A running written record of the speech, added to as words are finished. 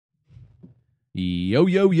Yo,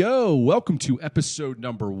 yo, yo. Welcome to episode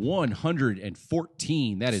number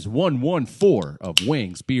 114. That is 114 of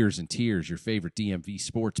Wings, Beers, and Tears, your favorite DMV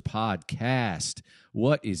sports podcast.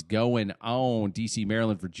 What is going on, DC,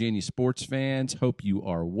 Maryland, Virginia sports fans? Hope you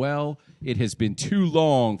are well. It has been too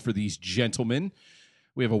long for these gentlemen.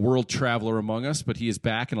 We have a world traveler among us, but he is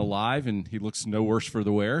back and alive, and he looks no worse for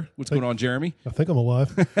the wear. What's going on, Jeremy? I think I'm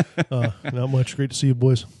alive. Not much. Great to see you,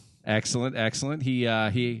 boys. Excellent, excellent.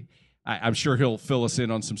 I'm sure he'll fill us in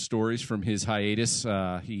on some stories from his hiatus.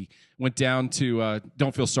 He went down to,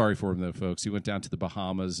 don't feel sorry for him, though, folks. He went down to the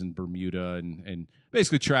Bahamas and Bermuda and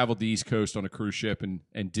basically traveled the East Coast on a cruise ship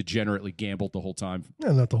and degenerately gambled the whole time.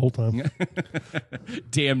 Yeah, not the whole time.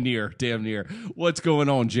 Damn near. What's going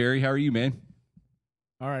on, Jerry? How are you, man?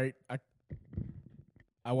 All right.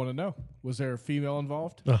 I want to know, was there a female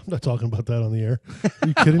involved? No, I'm not talking about that on the air. Are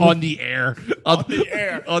you kidding me? On the air. On the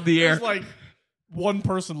air. On the air. There's like one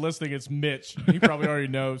person listening. It's Mitch. He probably already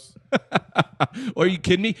knows. Are you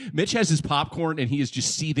kidding me? Mitch has his popcorn, and he is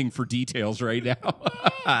just seething for details right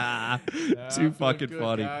now. Too fucking good,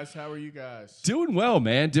 funny. Guys, how are you guys? Doing well,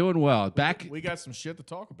 man. Doing well. Back. We got some shit to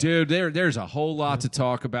talk about. Dude, there's a whole lot to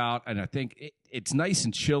talk about, and I think it's nice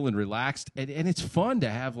and chill and relaxed, and it's fun to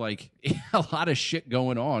have like a lot of shit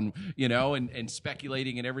going on, and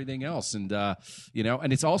speculating and everything else, and and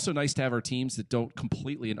it's also nice to have our teams that don't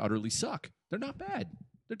completely and utterly suck. They're not bad.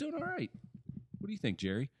 They're doing all right. What do you think,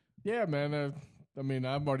 Jerry? Yeah, man.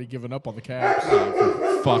 I've already given up on the Caps.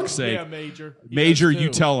 For fuck's sake. Yeah, Major. Major, you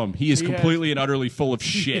tell him. He is completely and utterly full of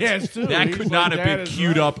shit. He has too. That He's could not like, have been "That is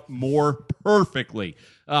queued right." up more perfectly.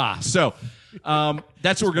 That's what we're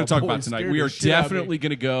going to talk about tonight. We are definitely going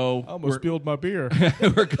to go. I almost spilled my beer.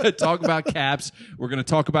 We're going to talk about Caps. We're going to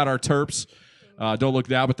talk about our Terps. Don't look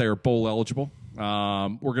now, but they are bowl eligible.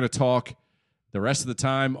 We're going to talk the rest of the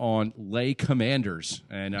time on Lay Commanders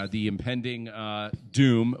and the impending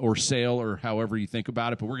doom or sale or however you think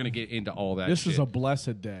about it. But we're going to get into all that. This shit. is a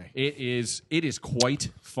blessed day. It is quite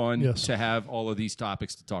fun to have all of these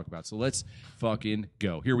topics to talk about. So let's fucking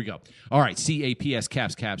go. Here we go. All right,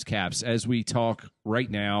 CAPS, Caps. As we talk right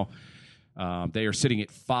now, they are sitting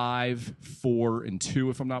at 5-4-2,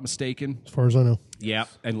 if I'm not mistaken. As far as I know. Yeah,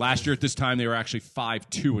 and last year at this time they were actually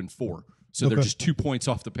 5-2-4. So they're just 2 points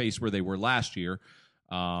off the pace where they were last year.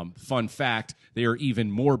 Fun fact, they are even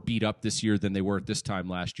more beat up this year than they were at this time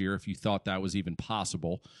last year, if you thought that was even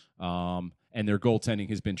possible. And their goaltending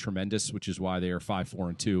has been tremendous, which is why they are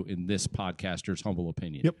 5-4-2 in this podcaster's humble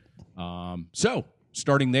opinion. Yep. So,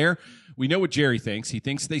 starting there, we know what Jerry thinks. He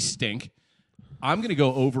thinks they stink. I'm going to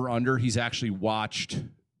go over-under. He's actually watched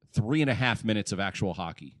 3.5 minutes of actual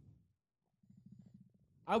hockey.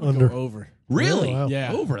 I would go over. Really? Oh, wow.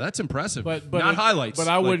 Yeah. Over. That's impressive. But not highlights. But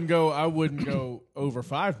I wouldn't go over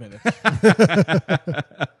 5 minutes.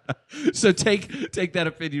 So take that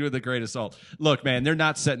opinion with a grain of salt. Look, man, they're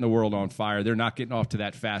not setting the world on fire. They're not getting off to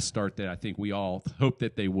that fast start that I think we all hoped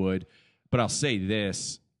that they would. But I'll say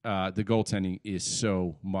this, the goaltending is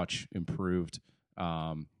so much improved.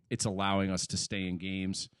 It's allowing us to stay in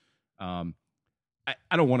games.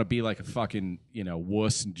 I don't want to be like a fucking,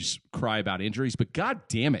 wuss and just cry about injuries, but god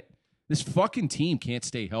damn it. This fucking team can't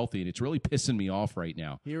stay healthy, and it's really pissing me off right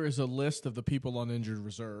now. Here is a list of the people on injured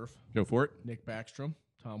reserve. Go for it. Nick Backstrom,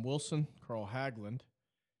 Tom Wilson, Carl Hagelin,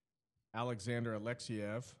 Alexander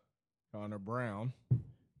Alexiev, Connor Brown,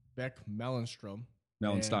 Beck Mellenstrom.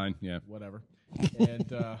 Mellenstein, yeah. Whatever. And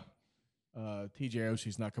TJ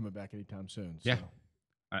Oshie's not coming back anytime soon. So.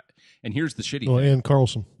 Yeah. And here's the shitty Oh, thing. and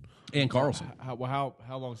Carlson. And Carlson. How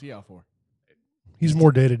long is he out for? He's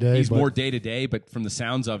more day-to-day. He's more day-to-day, but from the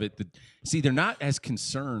sounds of it, they're not as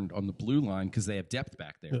concerned on the blue line because they have depth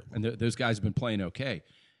back there. Yeah. And those guys have been playing okay.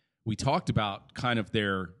 We talked about kind of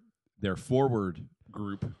their forward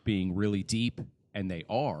group being really deep, and they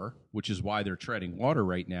are, which is why they're treading water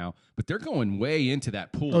right now. But they're going way into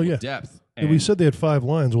that pool of depth. And we said they had 5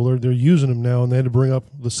 lines. Well, they're using them now, and they had to bring up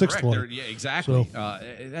the 6th line. Yeah, exactly. So,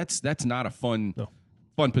 that's not a fun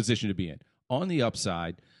position to be in. On the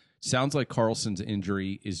upside, sounds like Carlson's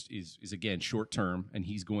injury is again short term, and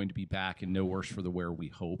he's going to be back and no worse for the wear, we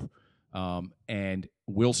hope. And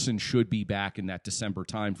Wilson should be back in that December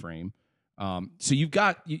timeframe. So you've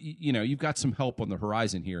got you've got some help on the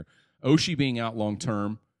horizon here. Oshie being out long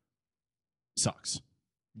term sucks.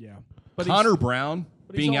 Yeah, but Connor Brown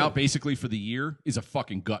being out basically for the year is a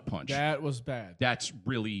fucking gut punch. That was bad. That's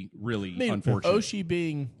really, really unfortunate. Oshie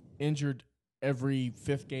being injured every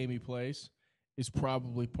 5th game he plays is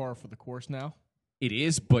probably par for the course now. It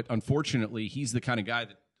is, but unfortunately, he's the kind of guy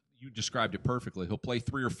that you described it perfectly. He'll play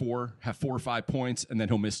 3 or 4, have 4 or 5 points, and then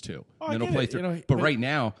he'll miss 2. And then he'll play 3. But right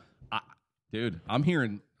now, Dude, I'm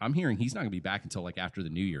hearing he's not going to be back until like after the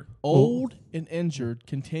new year. Old and injured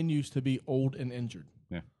continues to be old and injured.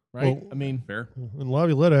 Yeah. Right? Well, I mean, Fair. And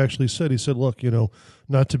Laviolette actually said, he said, look,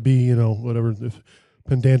 not to be, whatever, if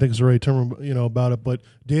pedantic is the right term, about it, but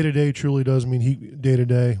day to day truly does mean day to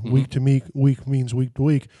day, week to week means week to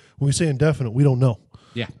week. When we say indefinite, we don't know.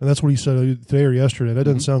 Yeah. And that's what he said today or yesterday. That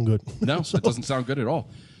doesn't sound good. No, that doesn't sound good at all.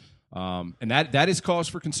 And that is cause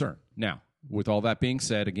for concern. Now, with all that being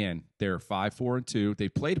said, again, they're 5-4-2.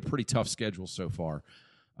 They've played a pretty tough schedule so far.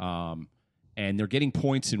 And they're getting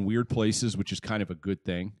points in weird places, which is kind of a good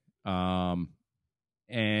thing.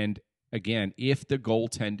 And again, if the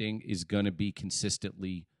goaltending is going to be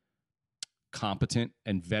consistently competent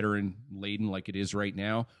and veteran laden like it is right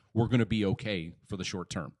now, we're going to be okay for the short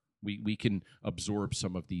term. We can absorb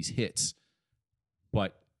some of these hits.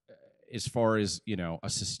 But as far as, a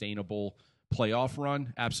sustainable playoff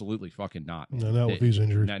run, absolutely fucking not. No, not with these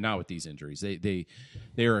injuries. Not with these injuries. They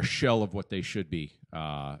are a shell of what they should be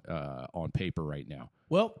on paper right now.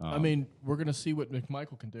 well, I mean, we're going to see what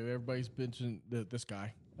McMichael can do. Everybody's bitching, this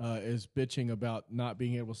guy is bitching about not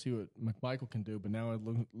being able to see what McMichael can do, but now it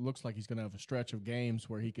looks like he's going to have a stretch of games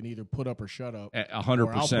where he can either put up or shut up. 100%.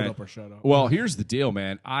 Or I'll put up or shut up. Well, here's the deal,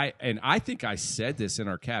 man. I think I said this in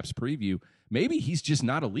our Caps preview. Maybe he's just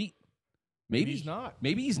not elite. Maybe he's not.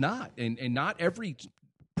 Maybe he's not. And not every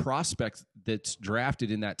prospect that's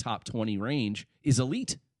drafted in that top 20 range is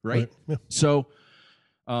elite, right? Yeah. So,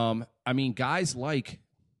 I mean, guys like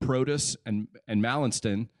Protas and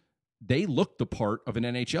Mallinston, they look the part of an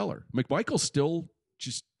NHLer. McMichael's still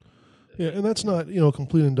just... Yeah, and that's not, a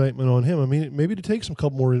complete indictment on him. I mean, maybe to take some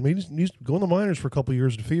couple more, maybe he needs to go in the minors for a couple of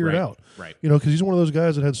years to figure it out. Right. Because he's one of those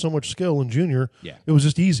guys that had so much skill in junior. Yeah. It was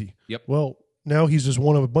just easy. Yep. Well, now he's just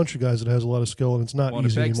one of a bunch of guys that has a lot of skill, and it's not Well,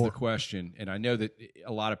 easy it begs anymore. the question, and I know that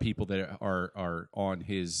a lot of people that are on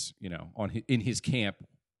his, in his camp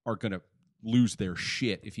are going to lose their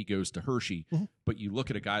shit if he goes to Hershey. Mm-hmm. But you look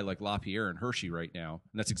at a guy like LaPierre and Hershey right now,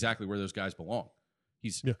 and that's exactly where those guys belong.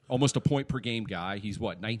 He's Yeah. almost a point per game guy. He's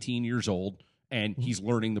 19 years old, and he's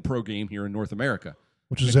learning the pro game here in North America.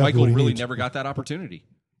 Which is exactly what Michael he really needs. never got that opportunity,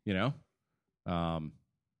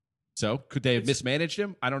 So could they have mismanaged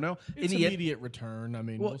him? I don't know. It's In the end, immediate return. I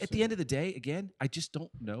mean, well, we'll at see. the end of the day, again, I just don't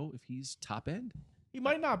know if he's top end. He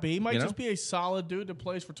might not be. He might You know? just be a solid dude that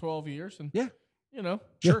plays for 12 years and, Yeah.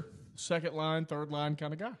 sure, second line, third line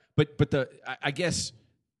kind of guy. But I guess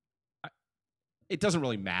it doesn't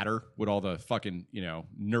really matter what all the fucking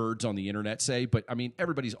nerds on the internet say. But I mean,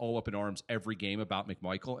 everybody's all up in arms every game about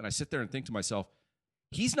McMichael, and I sit there and think to myself,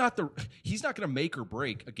 he's not going to make or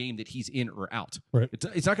break a game that he's in or out. Right.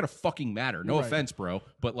 It's not going to fucking matter. No Right. offense, bro,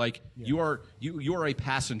 but you are a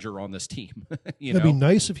passenger on this team. It'd be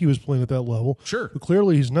nice if he was playing at that level. Sure. But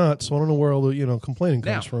clearly he's not, so I don't know where all the complaining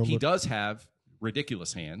Now comes from. he but does have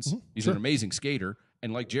ridiculous hands. He's Sure. an amazing skater,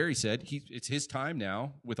 and like Jerry said, it's his time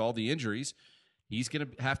now with all the injuries. He's going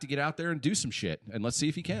to have to get out there and do some shit, and let's see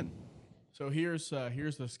if he can. So here's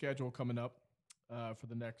the schedule coming up for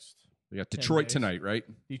the next. We got 10 Detroit days. tonight, right?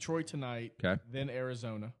 Detroit tonight, Okay. then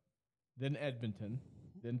Arizona, then Edmonton,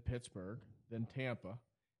 then Pittsburgh, then Tampa,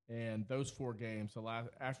 and those 4 games.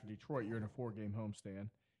 After Detroit, you're in a 4-game homestand,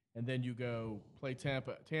 and then you go play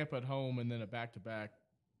Tampa at home, and then a back-to-back.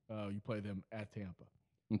 You play them at Tampa.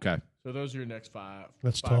 Okay. So those are your next 5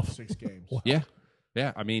 That's to tough. 6 games.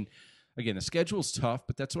 Yeah. I mean, again, the schedule's tough,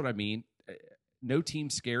 but that's what I mean. No team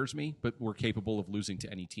scares me, but we're capable of losing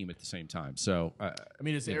to any team at the same time. So, I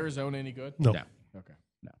mean, is Arizona any good? No. no. Okay.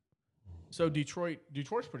 No. So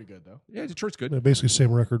Detroit's pretty good though. Yeah, Detroit's good. They're basically the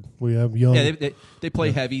same record. We have young. Yeah, they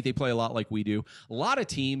play heavy. They play a lot like we do. A lot of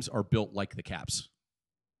teams are built like the Caps,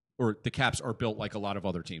 or the Caps are built like a lot of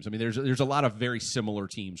other teams. I mean, there's a lot of very similar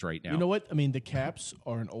teams right now. You know what? I mean, the Caps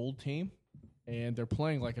are an old team, and they're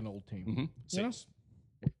playing like an old team. Mm-hmm. You know?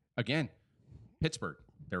 Again, Pittsburgh,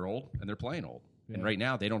 they're old and they're playing old. And Yeah. right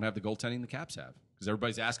now, they don't have the goaltending the Caps have. Because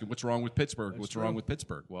everybody's asking, what's wrong with Pittsburgh? What's wrong with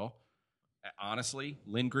Pittsburgh? Well, honestly,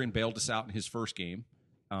 Lindgren bailed us out in his first game,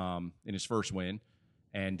 in his first win.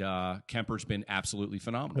 And Kemper's been absolutely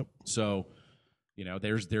phenomenal. Yep. So,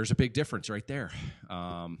 there's a big difference right there.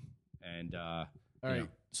 All right.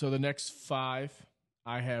 So the next 5,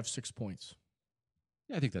 I have 6 points.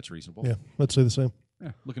 Yeah, I think that's reasonable. Yeah, let's say the same.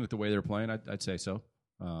 Yeah, looking at the way they're playing, I'd say so.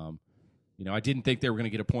 I didn't think they were going to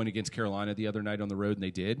get a point against Carolina the other night on the road, and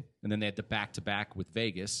they did. And then they had the back-to-back with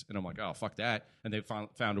Vegas, and I'm like, oh, fuck that. And they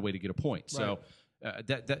found a way to get a point. So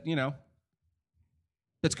that's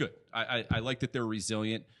good. I like that they're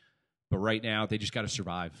resilient. But right now, they just got to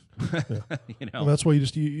survive. You know, And that's why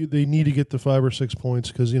they need to get the 5 or 6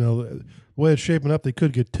 points because the way it's shaping up, they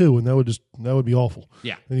could get 2, and that would be awful.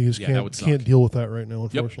 yeah, And you just that would suck. can't deal with that right now,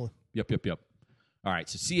 unfortunately. Yep. All right,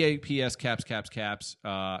 so CAPS, caps.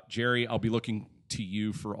 Jerry, I'll be looking to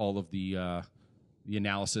you for all of the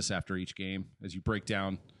analysis after each game as you break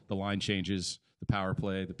down the line changes, the power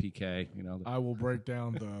play, the PK. I will break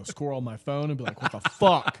down the score on my phone and be like, "What the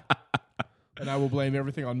fuck?" And I will blame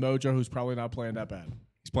everything on Mojo, who's probably not playing that bad.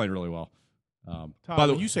 He's playing really well. Todd, by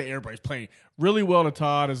the when you say everybody's playing really well to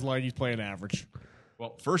Todd is like he's playing average.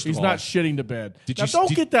 well, first He's of all, not shitting to bed. Did Now, you- don't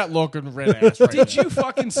did- get that look in the red ass right did now. you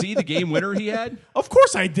fucking see the game winner he had? Of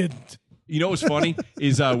course I didn't. You know what's funny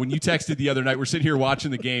is when you texted the other night, we're sitting here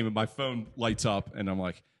watching the game, and my phone lights up, and I'm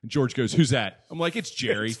like, and George goes, "Who's that?" I'm like, "It's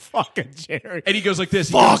Jerry." Fucking Jerry. And he goes like this.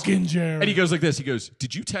 Fucking Jerry. And he goes like this. He goes,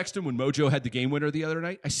 "Did you text him when Mojo had the game winner the other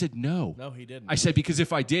night?" I said, "No." No, he didn't. I said, because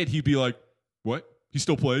if I did, he'd be like, "What? He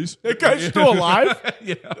still plays?" That guy's still alive?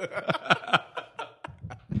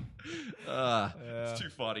 It's too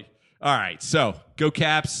funny. All right, so go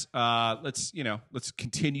Caps. Let's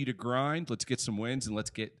continue to grind. Let's get some wins and let's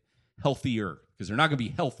get healthier because they're not going to be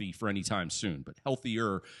healthy for any time soon, but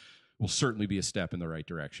healthier will certainly be a step in the right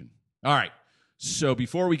direction. All right. So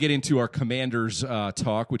before we get into our Commanders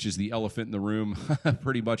talk, which is the elephant in the room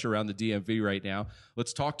pretty much around the DMV right now,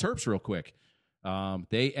 let's talk Terps real quick.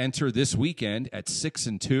 They enter this weekend at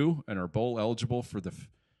 6-2 and are bowl eligible for the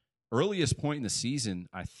earliest point in the season,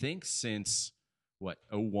 I think, since,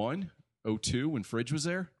 01, 02 when Fridge was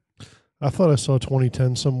there? I thought I saw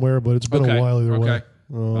 2010 somewhere, but it's been a while either way.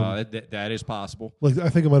 That is possible. I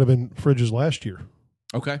think it might have been Fridge's last year.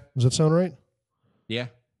 Okay. Does that sound right? Yeah.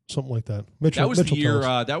 Something like that. Mitchell, That was Mitchell the year. tells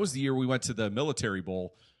us. That was the year we went to the military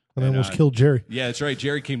bowl, and almost killed Jerry. Yeah, that's right.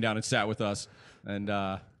 Jerry came down and sat with us, and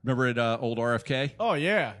remember at old RFK? Oh,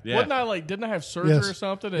 yeah. Yeah. Wasn't I didn't I have surgery Yes. or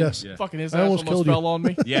something? And Yes. Yeah. fucking his I ass almost almost killed you. fell on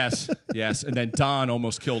me. Yes, and then Don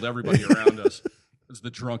almost killed everybody around us. It was the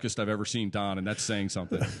drunkest I've ever seen Don, and that's saying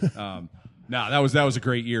something. No, that was a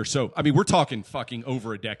great year. So, I mean, we're talking fucking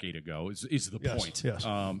over a decade ago is the Yes, point. yes.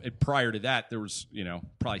 And prior to that, there was,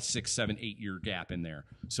 probably 6, 7, 8 year gap in there.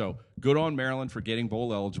 So good on Maryland for getting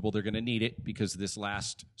bowl eligible. They're going to need it because this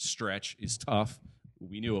last stretch is tough.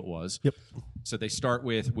 We knew it was. Yep. So they start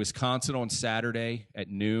with Wisconsin on Saturday at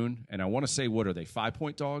noon. And I want to say, what are they,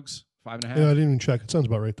 5-point dogs? 5.5? Yeah, I didn't even check. It sounds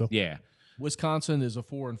about right, though. Yeah. Wisconsin is a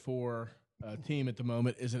 4-4 team at the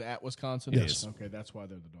moment. Is it at Wisconsin? Yes. It is. Okay, that's why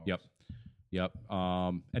they're the dogs. Yep.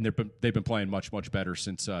 And they've been playing much, much better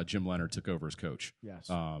since Jim Leonard took over as coach. Yes.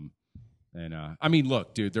 I mean,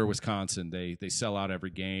 look, dude, they're Wisconsin. They sell out every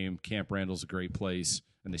game. Camp Randall's a great place,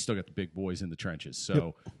 and they still got the big boys in the trenches.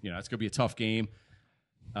 So, it's going to be a tough game.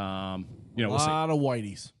 We'll see. lot of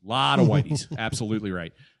whiteys. Lot of whiteys. Absolutely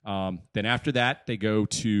right. Then after that, they go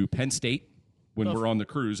to Penn State when we're on the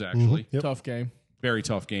cruise, actually. Yep. Tough game. Very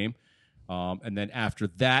tough game. And then after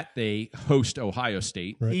that, they host Ohio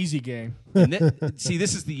State. Right. Easy game. And then, see,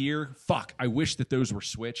 this is the year. Fuck, I wish that those were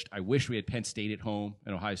switched. I wish we had Penn State at home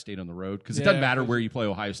and Ohio State on the road because it doesn't matter where you play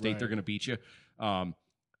Ohio State; they're going to beat you.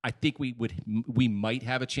 I think we might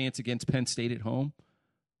have a chance against Penn State at home.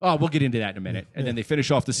 Oh, we'll get into that in a minute. And then they finish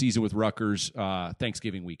off the season with Rutgers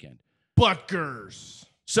Thanksgiving weekend. Butgers.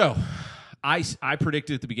 So, I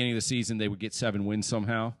predicted at the beginning of the season they would get 7 wins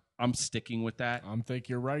somehow. I'm sticking with that. I think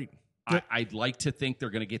you're right. I'd like to think they're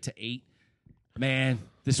going to get to 8. Man,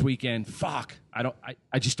 this weekend, fuck.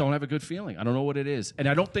 I just don't have a good feeling. I don't know what it is. And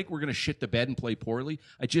I don't think we're going to shit the bed and play poorly.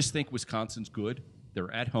 I just think Wisconsin's good.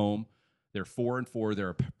 They're at home. They're 4-4. They're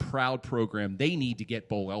a proud program. They need to get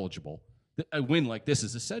bowl eligible. A win like this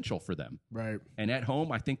is essential for them. Right. And at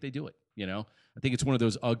home, I think they do it. I think it's one of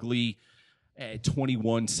those ugly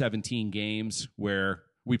 21-17 games where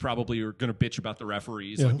we probably are going to bitch about the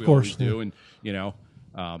referees like we always do. And,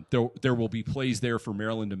 there will be plays there for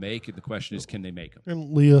Maryland to make, and the question is, can they make them?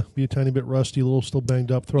 And Leah be a tiny bit rusty, a little still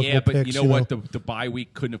banged up. Throw a Yeah, couple but picks, you know what? The bye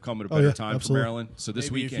week couldn't have come at a better time absolutely. for Maryland. So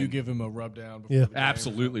this Maybe weekend, if you give him a rub down. Before Yeah. the game.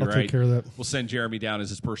 absolutely I'll right. take care of that. We'll send Jeremy down as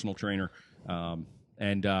his personal trainer.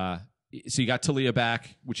 So you got Talia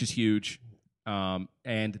back, which is huge.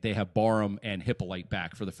 And they have Barham and Hippolyte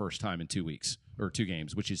back for the first time in 2 weeks or 2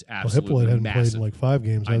 games, which is Well, absolutely Hippolyte hadn't massive. played in like 5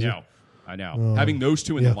 games. I has he? know. Having those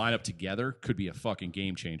two in yeah. the lineup together could be a fucking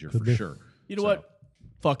game changer for be. sure. You know what?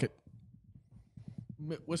 Fuck it.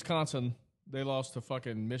 Wisconsin, they lost to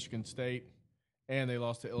fucking Michigan State, and they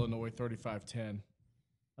lost to Illinois 35-10.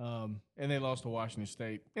 And they lost to Washington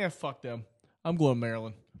State. Yeah, fuck them. I'm going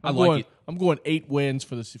Maryland. I like it. I'm going 8 wins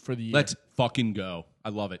for the year. Let's fucking go. I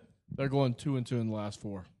love it. They're going 2-2 in the last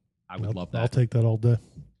 4. I would love that. I'll take that all day.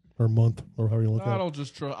 or month or however you look I at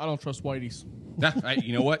it. I don't trust Whitey's.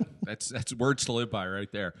 You know what? That's words to live by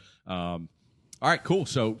right there. All right, cool.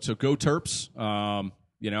 So go Terps.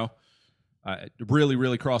 Really,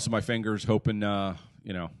 really crossing my fingers, hoping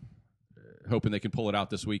hoping they can pull it out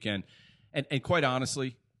this weekend. And quite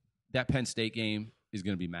honestly, that Penn State game is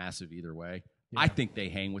going to be massive either way. Yeah. I think they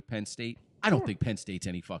hang with Penn State. I don't think Penn State's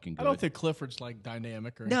any fucking good. I don't think Clifford's like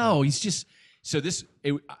dynamic or anything. No, he's just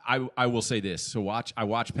I will say this. So I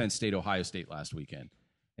watched Penn State Ohio State last weekend.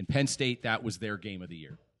 And Penn State, that was their game of the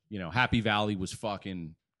year. Happy Valley was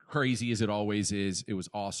fucking crazy as it always is. It was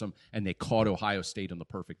awesome. And they caught Ohio State on the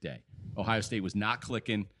perfect day. Ohio State was not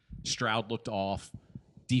clicking. Stroud looked off.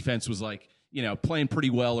 Defense was playing pretty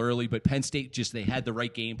well early, but Penn State they had the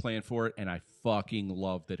right game plan for it, and I fucking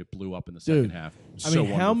love that it blew up in the second half.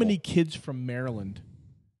 How many kids from Maryland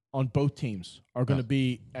on both teams are going to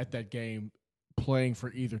be at that game playing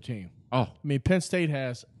for either team? Oh. Penn State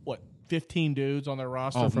has, 15 dudes on their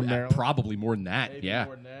roster from Maryland? Probably more than that. Maybe yeah.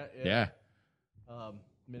 more than that. Yeah.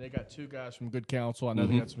 They got 2 guys from Good Counsel. I know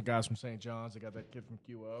they got some guys from St. John's. They got that kid from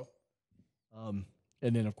QO.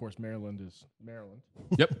 And then, of course, Maryland is Maryland.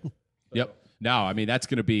 Yep. Yep. No, that's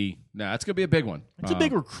going to be a big one. It's a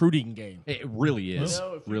big recruiting game. It really is.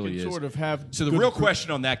 If you really can is. Sort of have so the real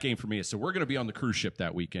question on that game for me is: so we're going to be on the cruise ship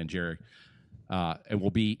that weekend, Jerry, and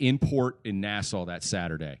we'll be in port in Nassau that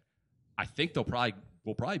Saturday. I think we'll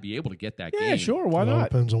probably be able to get that game. Yeah, sure. Why Well, not?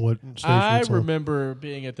 depends on what station I it's on. remember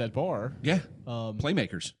being at that bar. Yeah.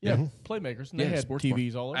 Playmakers. Yeah, Playmakers. And they had sports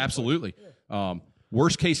TVs bar. all over. Absolutely.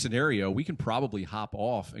 Worst case scenario, we can probably hop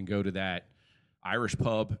off and go to that Irish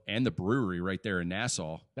pub and the brewery right there in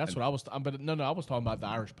Nassau. That's what I was. But no, I was talking about the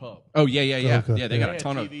Irish pub. Oh yeah. Okay. Yeah, they got a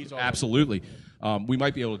ton of TVs all absolutely. We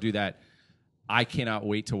might be able to do that. I cannot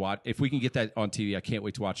wait to watch. If we can get that on TV, I can't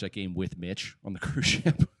wait to watch that game with Mitch on the cruise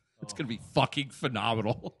ship. It's going to be fucking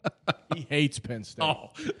phenomenal. He hates Penn State.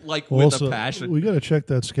 With Also, a passion. we got to check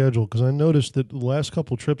that schedule because I noticed that the last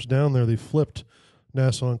couple trips down there they flipped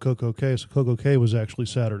Nassau and Coco Cay. So Coco Cay was actually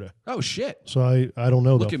Saturday. Oh shit! So I don't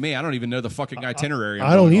know. Look at me. I don't even know the fucking itinerary.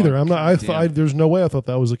 I don't either. I'm not. There's no way I thought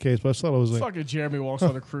that was the case, but I thought it was like Fucking Jeremy walks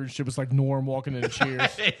on a cruise ship. It's like Norm walking in and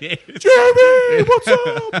cheers. Jeremy, what's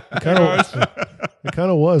up? It kind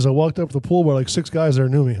of was. I walked up to the pool where like 6 guys there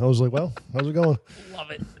knew me. I was like, well, how's it going?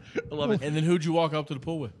 Love it. I love it. And then who'd you walk up to the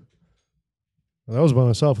pool with? I was by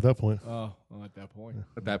myself at that point. Oh, well, at that point.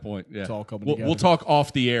 At that point, yeah. It's all coming we'll together. talk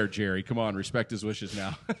off the air, Jerry. Come on, respect his wishes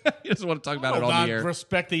now. He doesn't want to talk about it on not the air.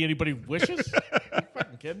 respecting anybody wishes? You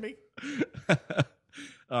fucking kidding me?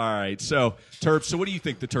 All right. So, Terps. So, what do you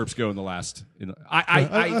think the Terps go in the last?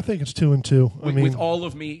 I think it's 2-2. With all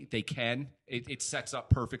of me, they can. It sets up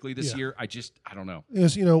perfectly this Yeah. year. I don't know.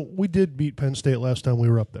 is we did beat Penn State last time we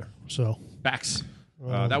were up there. So Backs.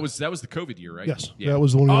 That was the COVID year, right? yes, Yeah. that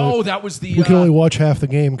was the one. That was the. We could only watch half the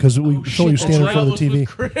game because we shit, totally stand in that's front of the TV.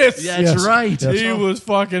 Chris. Yeah, that's Yes. right. Yes. He was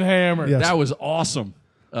fucking hammered. Yes. That was awesome.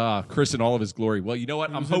 Chris in all of his glory. Well, you know what?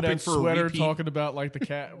 He I'm was in hoping that for a sweater repeat. talking about like the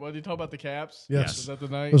cat. What did he talk about the Caps? Yes. Was that the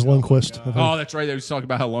night? It was Lundqvist. Oh, my God. Oh, that's right. They was talking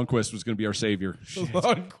about how Lundqvist was going to be our savior.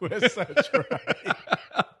 Lundqvist, that's right.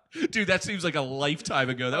 Dude, that seems like a lifetime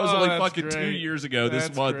ago. That was Oh, only that's fucking 2 great. years ago this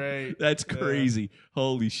That's month. great. That's Yeah. crazy.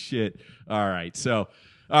 Holy shit. All right. So,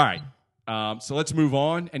 all right. So let's move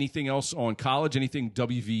on. Anything else on college? Anything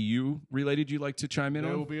WVU related you'd like to chime in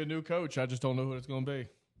There will on? be a new coach. I just don't know who it's going to be.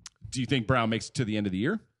 Do you think Brown makes it to the end of the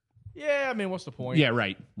year? Yeah, I mean, what's the point? Yeah,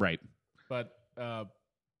 right. But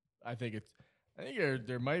I think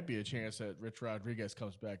there might be a chance that Rich Rodriguez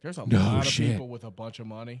comes back. There's a No lot shit. of people with a bunch of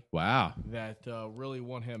money Wow. that really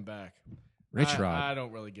want him back. Rich Rod. I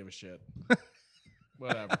don't really give a shit.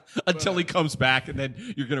 Whatever. Until he comes back, and then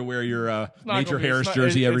you're going to wear your It's not Major gonna be- Harris it's not-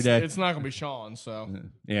 jersey every day. It's not going to be Sean. So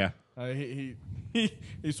Yeah.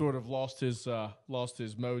 he sort of lost his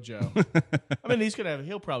mojo. I mean,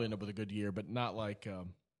 he'll probably end up with a good year, but not like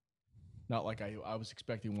I was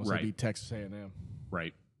expecting once Right. he beat Texas A&M.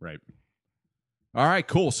 Right. All right,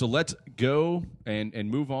 cool. So let's go and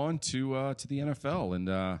move on to the NFL. And,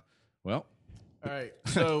 well, All right.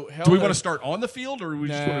 So do we want to start on the field, or we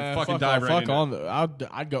just want to fucking dive right in?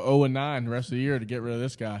 I'd go 0-9 the rest of the year to get rid of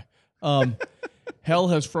this guy. Hell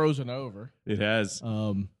has frozen over. It has.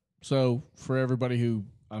 So for everybody who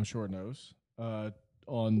I'm sure knows,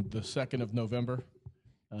 on the 2nd of November,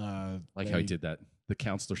 Like how he did that. The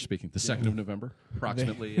counselor speaking. The 2nd of November,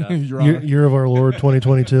 approximately. Your Honor. Year of our Lord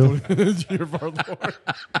 2022. Year of our Lord.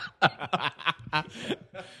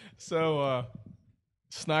 So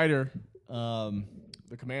Snyder,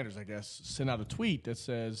 the Commanders, I guess, sent out a tweet that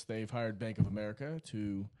says they've hired Bank of America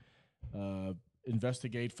to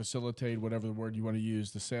investigate, facilitate, whatever the word you want to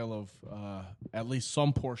use, the sale of at least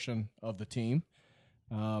some portion of the team.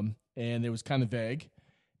 And it was kind of vague.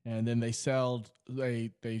 And then they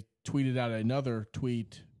tweeted out another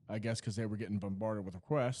tweet, I guess, because they were getting bombarded with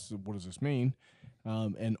requests. What does this mean?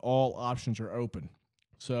 And all options are open.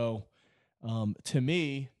 So to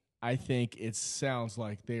me, I think it sounds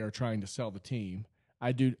like they are trying to sell the team.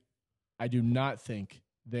 I do not think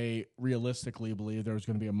they realistically believe there was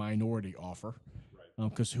going to be a minority offer.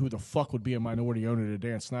 Because who the fuck would be a minority owner to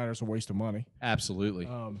Dan Snyder? It's a waste of money. Absolutely.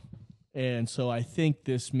 And so I think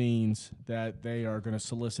this means that they are going to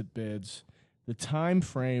solicit bids. The time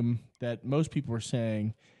frame that most people are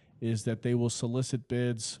saying is that they will solicit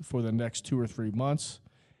bids for the next 2 or 3 months,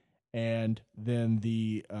 and then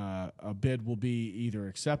a bid will be either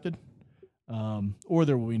accepted or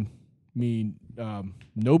there will be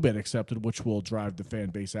no bid accepted, which will drive the fan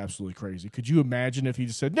base absolutely crazy. Could you imagine if he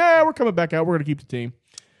just said, "Nah, we're coming back out. We're going to keep the team"?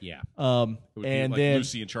 Yeah. And like then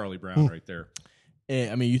Lucy and Charlie Brown right there.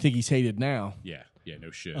 I mean, you think he's hated now? Yeah. Yeah.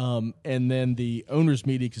 No shit. And then the owners'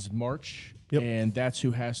 meeting is in March, Yep. and that's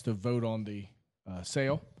who has to vote on the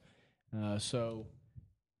sale. So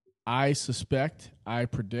I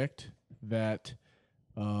predict that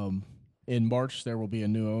in March there will be a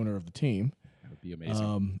new owner of the team. That would be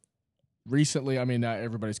amazing. Recently, I mean, not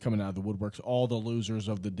everybody's coming out of the woodworks. All the losers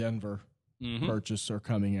of the Denver purchase are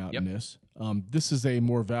coming out in this. This is a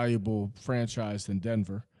more valuable franchise than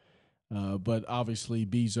Denver. But obviously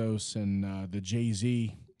Bezos and the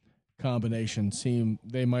Jay-Z combination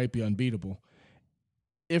they might be unbeatable.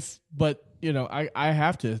 But I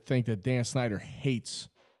have to think that Dan Snyder hates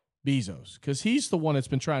Bezos because he's the one that's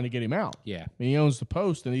been trying to get him out. Yeah. I mean, he owns the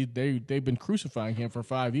Post, and they've been crucifying him for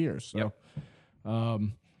 5 years. So,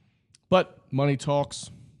 but money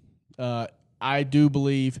talks. I do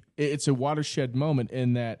believe it's a watershed moment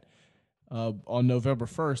in that on November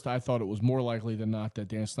 1st, I thought it was more likely than not that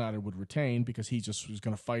Dan Snyder would retain because he just was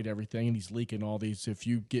going to fight everything, and he's leaking all these. If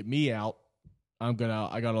you get me out, I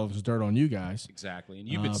got all this dirt on you guys. Exactly, and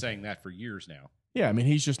you've been saying that for years now. Yeah, I mean,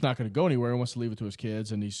 he's just not going to go anywhere. He wants to leave it to his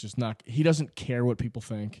kids, and he's just not. He doesn't care what people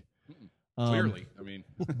think. Clearly, I mean,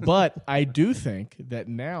 but I do think that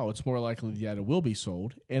now it's more likely that it will be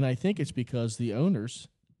sold, and I think it's because the owners,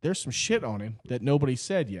 there's some shit on him that nobody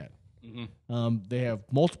said yet. They have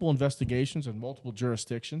multiple investigations in multiple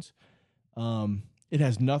jurisdictions. It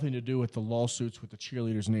has nothing to do with the lawsuits with the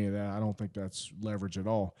cheerleaders and any of that. I don't think that's leverage at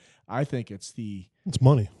all. I think it's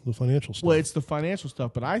money, the financial stuff. Well, it's the financial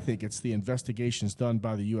stuff, but I think it's the investigations done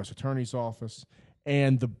by the U.S. Attorney's Office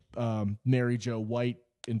and the Mary Jo White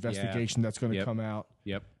investigation that's going to come out.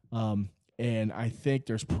 Yep. And I think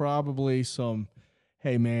there's probably some,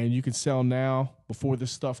 hey, man, you can sell now before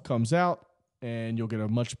this stuff comes out, and you'll get a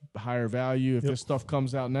much higher value. If this stuff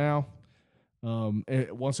comes out now,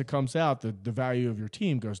 once it comes out, the value of your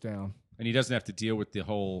team goes down. And he doesn't have to deal with the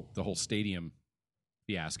whole stadium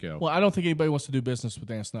fiasco. Well, I don't think anybody wants to do business with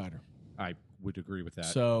Dan Snyder. I would agree with that.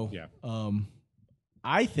 So,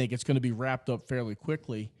 I think it's going to be wrapped up fairly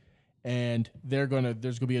quickly, and there's going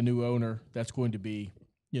to be a new owner that's going to be,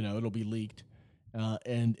 it'll be leaked,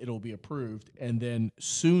 and it'll be approved, and then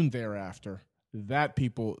soon thereafter,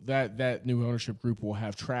 that new ownership group will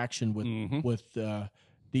have traction with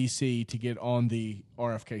DC to get on the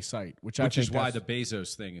RFK site, which I think is why the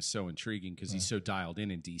Bezos thing is so intriguing because he's so dialed in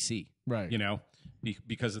DC, right?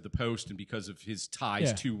 Because of the Post and because of his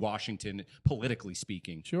ties to Washington, politically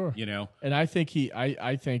speaking. Sure, and I think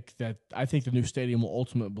I think the new stadium will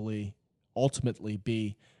ultimately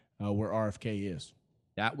be where RFK is.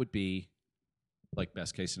 That would be like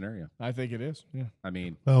best case scenario. I think it is. Yeah, I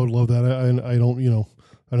mean, I would love that. I don't,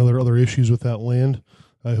 I know there are other issues with that land.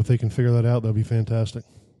 If they can figure that out, that'd be fantastic.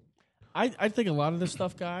 I think a lot of this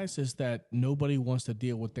stuff, guys, is that nobody wants to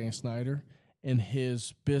deal with Dan Snyder, and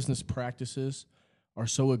his business practices are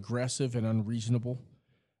so aggressive and unreasonable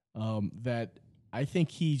that I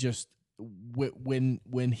think he just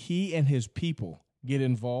when he and his people get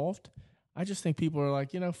involved, I just think people are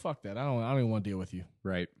like, fuck that. I don't even want to deal with you.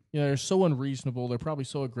 Right. They're so unreasonable. They're probably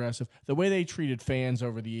so aggressive. The way they treated fans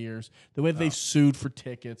over the years, the way they sued for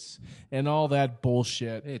tickets and all that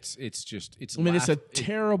bullshit. It's a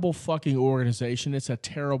terrible fucking organization. It's a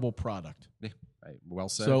terrible product. Well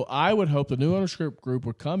said. So I would hope the new ownership group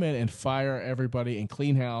would come in and fire everybody and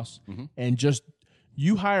clean house and just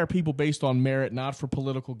you hire people based on merit, not for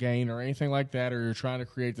political gain or anything like that, or you're trying to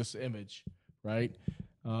create this image, right?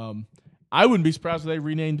 I wouldn't be surprised if they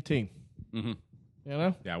renamed the team. Mm-hmm.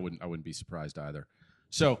 Yeah, I wouldn't be surprised either.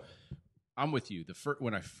 So I'm with you.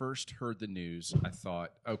 When I first heard the news, I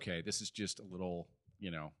thought, okay, this is just a little,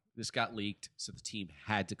 this got leaked, so the team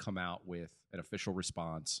had to come out with an official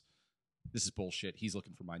response. This is bullshit. He's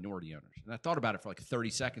looking for minority owners. And I thought about it for like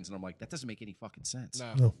 30 seconds, and I'm like, that doesn't make any fucking sense.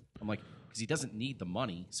 No. I'm like, because he doesn't need the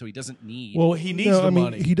money, so he doesn't need. Well, he needs the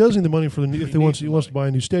money. He does need the money for the if he wants to buy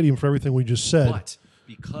a new stadium for everything we just said. But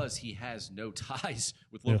because he has no ties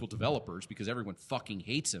with local developers, because everyone fucking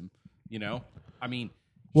hates him, I mean,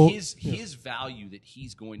 his value that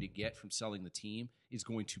he's going to get from selling the team is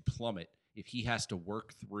going to plummet if he has to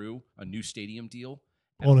work through a new stadium deal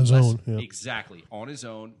on his own. Yeah. Exactly, on his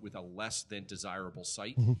own with a less than desirable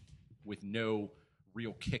site, with no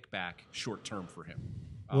real kickback short term for him.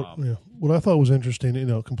 What I thought was interesting,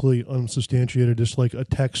 completely unsubstantiated, just like a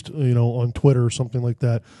text, on Twitter or something like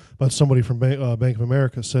that, about somebody from Bank of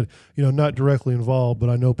America said, not directly involved, but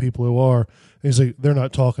I know people who are. And he's like, they're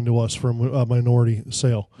not talking to us for a minority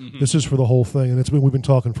sale. This is for the whole thing, and we've been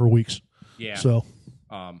talking for weeks. Yeah. So,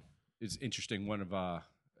 it's interesting. One of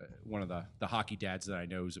the hockey dads that I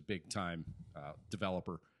know is a big time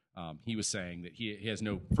developer. He was saying that he has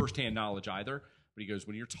no firsthand knowledge either, but he goes,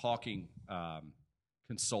 when you're talking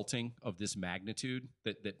consulting of this magnitude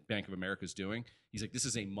that Bank of America is doing, he's like, this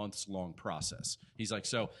is a months-long process. He's like,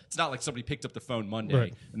 so it's not like somebody picked up the phone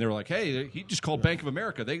Monday and they were like, hey, he just called Bank of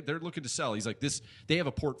America. They're looking to sell. He's like, they have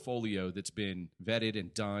a portfolio that's been vetted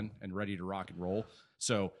and done and ready to rock and roll.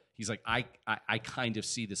 So he's like, I kind of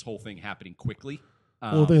see this whole thing happening quickly.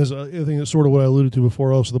 Well, the thing is, I think it's sort of what I alluded to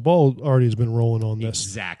before. Also, the ball already has been rolling on this.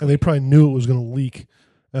 Exactly. And they probably knew it was going to leak.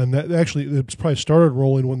 And that actually, it's probably started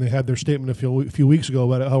rolling when they had their statement a few weeks ago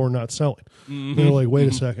about how we're not selling. They're like, wait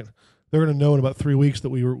a second. They're going to know in about 3 weeks that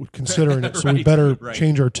we were considering it, so we better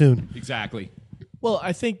change our tune. Exactly. Well,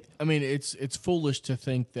 it's foolish to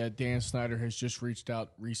think that Dan Snyder has just reached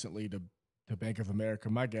out recently to Bank of America.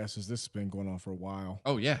 My guess is this has been going on for a while.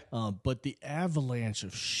 Oh, yeah. But the avalanche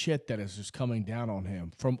of shit that is just coming down on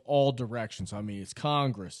him from all directions. I mean, it's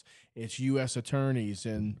Congress, it's U.S. attorneys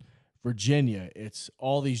in Virginia, it's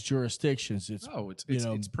all these jurisdictions. It's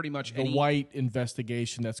pretty much the White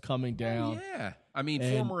investigation that's coming down. Oh, yeah. I mean,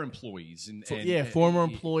 former employees. Former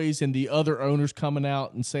employees and the other owners coming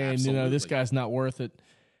out and saying, this guy's not worth it.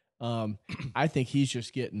 I think he's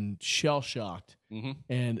just getting shell-shocked.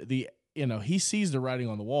 And he sees the writing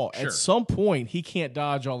on the wall. Sure. At some point, he can't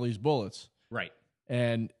dodge all these bullets. Right.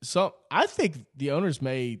 And I think the owners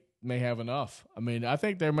may have enough. I mean, I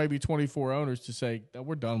think there may be 24 owners to say that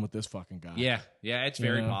we're done with this fucking guy. Yeah, it's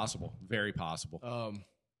very possible. Very possible.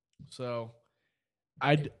 For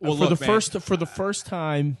the first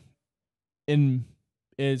time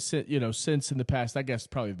since in the past, I guess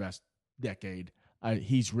probably the past decade,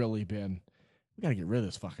 he's really been, we got to get rid of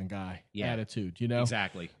this fucking guy attitude,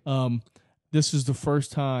 Exactly. This is the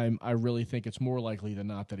first time I really think it's more likely than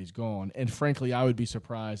not that he's gone. And frankly, I would be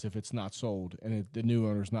surprised if it's not sold and the new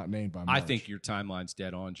owner's not named by March. I think your timeline's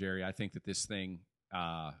dead on, Jerry. I think that this thing,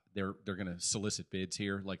 they're going to solicit bids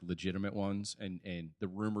here, like legitimate ones, and the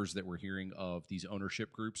rumors that we're hearing of these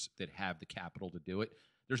ownership groups that have the capital to do it.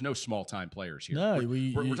 There's no small time players here. No,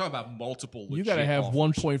 we're talking about multiple. You got to have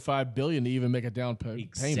 $1.5 billion to even make a down payment.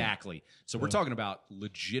 Exactly. So we're talking about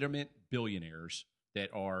legitimate billionaires that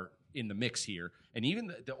are in the mix here, and even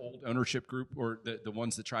the old ownership group or the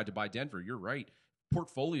ones that tried to buy Denver. You're right.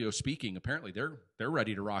 Portfolio speaking, apparently they're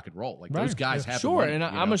ready to rock and roll. Like those guys have sure, money, and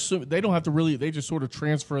I'm assuming they don't have to really. They just sort of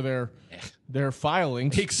transfer their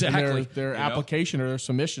filings, exactly, their application or their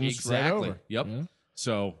submissions exactly. Right over. Yep. Yeah.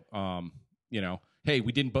 So, hey,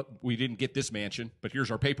 we didn't get this mansion, but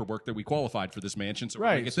here's our paperwork that we qualified for this mansion. So we're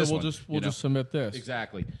gonna get this we'll one, just submit this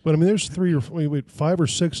exactly. But I mean, there's 5 or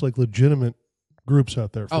 6 like legitimate groups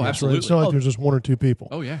out there. Absolutely. Right? It's not like there's just 1 or 2 people.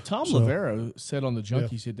 Oh yeah. Tom Lavero said on the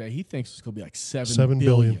Junkies today he thinks it's going to be like $7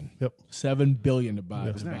 billion. Yep. $7 billion to buy.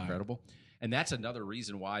 Isn't that incredible? And that's another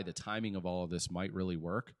reason why the timing of all of this might really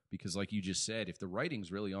work, because like you just said, if the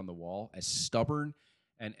writing's really on the wall, as stubborn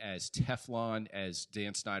and as Teflon as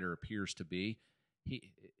Dan Snyder appears to be,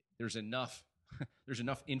 there's enough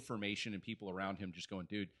information and people around him just going,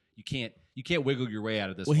 dude, you can't wiggle your way out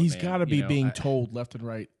of this. Well, he's got to be being told left and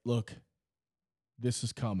right, look, this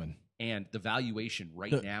is coming. And the valuation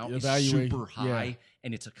now is super high,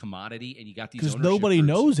 and it's a commodity, and you got these, because nobody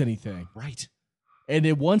knows anything. Right. And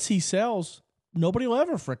then once he sells, nobody will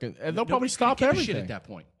ever frickin', and they'll probably stop everything shit at that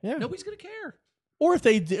point. Yeah. Nobody's going to care. Or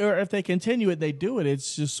if they continue it, they do it.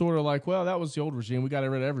 It's just sort of like, well, that was the old regime. We got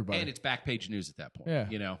rid of everybody. And it's back page news at that point.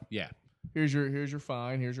 Yeah. Yeah. Here's your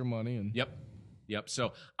fine. Here's your money. And Yep.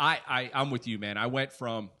 So I'm with you, man. I went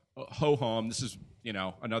from ho-hum, this is,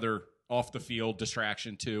 another off the field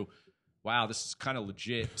distraction, to, wow, this is kind of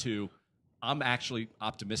legit, to I'm actually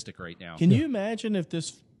optimistic right now. Can you imagine if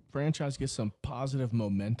this franchise gets some positive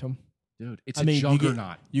momentum, Dude, it's I a mean,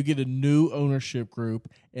 juggernaut. you get a new ownership group,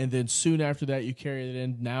 and then soon after that, you carry it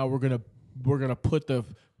in. Now we're gonna put the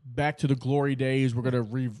back to the glory days. We're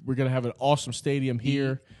gonna have an awesome stadium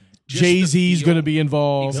here. Just Jay-Z's the going to feel- be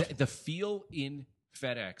involved. The feel in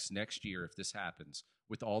FedEx next year, if this happens,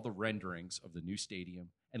 with all the renderings of the new stadium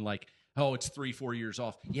and like, oh, it's 3-4 years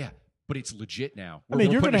off. Yeah, but it's legit now. I mean,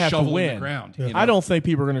 We're you're putting going to a have to shovel in win. the ground. Yeah. you know? I don't think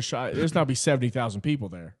people are going to there's not be 70,000 people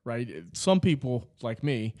there, right? Some people like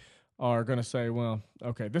me are going to say, well,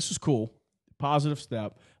 okay, this is cool, positive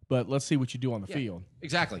step, but let's see what you do on the field.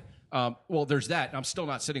 Exactly. Well, there's that. I'm still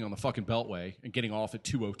not sitting on the fucking Beltway and getting off at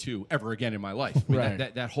 202 ever again in my life. I mean,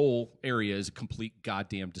 Right. that whole area is a complete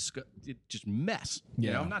goddamn just mess. You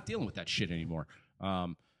Yeah. know, I'm not dealing with that shit anymore.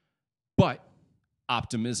 But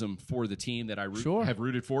optimism for the team that I Sure. have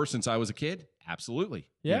rooted for since I was a kid, absolutely.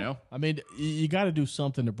 Yeah. You know? I mean, you got to do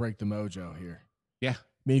something to break the mojo here. Yeah.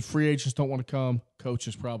 I mean, free agents don't want to come.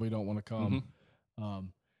 Coaches probably don't want to come.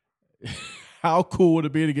 How cool would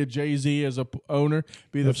it be to get Jay-Z as a owner,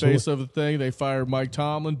 be the Absolutely. face of the thing? They fired Mike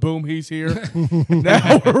Tomlin. Boom, he's here.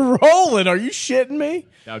 Now we're rolling. Are you shitting me?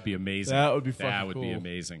 That would be amazing. That would be That fucking would be cool.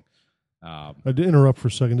 amazing. I did interrupt for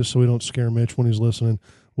a second just so we don't scare Mitch when he's listening.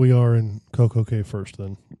 We are in Coco K first,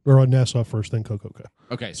 then, or on Nassau first, then Coco K.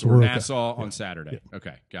 Okay, so So we're we're okay. Nassau on Saturday.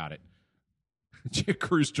 Okay, got it.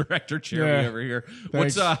 Cruise director Jeremy Yeah. over here.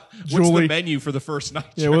 Thanks, What's Julie. the menu for the first night?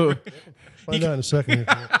 Yeah, well, Find out in a second.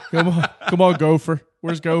 come on, Gopher.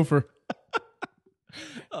 Where's Gopher?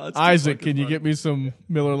 Oh, it's too Isaac, fucking can you funny. get me some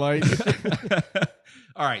Miller Lite?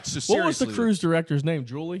 All right, so seriously, What was the cruise director's name?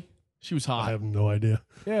 Julie? She was I hot. have no idea.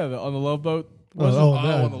 Yeah, on the Love Boat. Oh, Was it? no, on the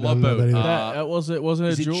I Love don't know Boat. that either. That wasn't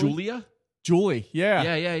is it it Julie? Julia? Julie,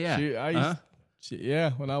 yeah. Yeah. She, I used, Uh-huh. yeah,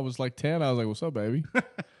 when I was like 10, I was like, what's up, baby?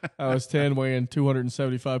 I was 10, weighing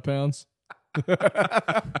 275 pounds.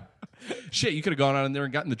 Shit, you could have gone on in there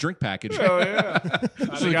and gotten the drink package. Oh, yeah.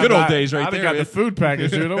 Those are the good old days right I'd there. have got man. the food package,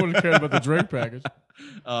 dude. I wouldn't care about the drink package.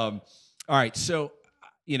 All right, so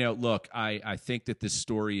look, I think that this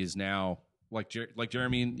story is now like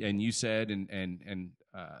Jeremy and you said, and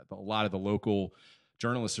a lot of the local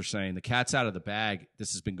journalists are saying the cat's out of the bag.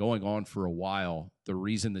 This has been going on for a while. The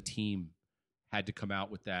reason the team had to come out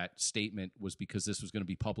with that statement was because this was going to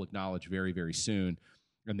be public knowledge very, very soon,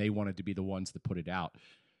 and they wanted to be the ones that put it out.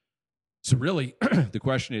 So really, the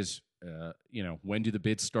question is, when do the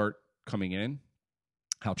bids start coming in?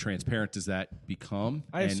 How transparent does that become?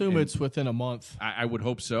 I And- assume and it's within a month. I would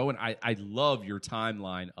hope so, and I love your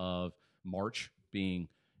timeline of March being,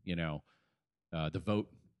 the vote.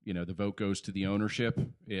 The vote goes to the ownership.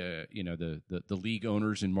 The league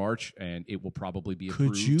owners in March, and it will probably be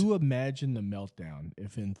approved. Could you imagine the meltdown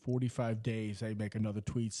if in 45 days they make another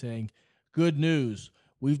tweet saying, good news,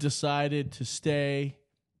 we've decided to stay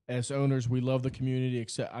as owners. We love the community.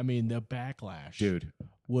 Except, I mean, the backlash dude?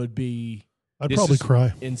 would be I'd This probably is-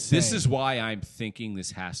 cry. insane. This is why I'm thinking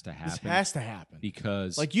this has to happen. This has to happen.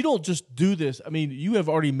 because Like, you don't just do this. I mean, you have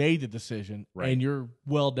already made the decision, Right. and you're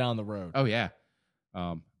well down the road. oh yeah.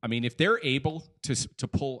 I mean, if they're able to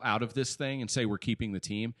pull out of this thing and say we're keeping the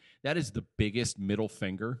team, that is the biggest middle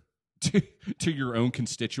finger to your own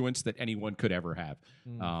constituents that anyone could ever have.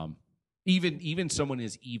 Even someone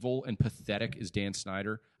as evil and pathetic as Dan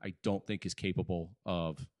Snyder, I don't think is capable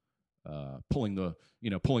of pulling the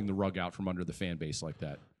rug out from under the fan base like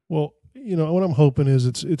that. Well, what I'm hoping is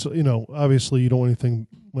it's obviously you don't want anything.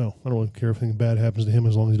 Well, I don't really care if anything bad happens to him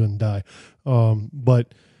as long as he doesn't die.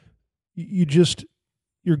 But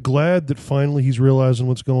you're glad that finally he's realizing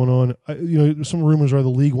what's going on. Some rumors are the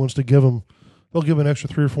league wants to give him. They'll give him an extra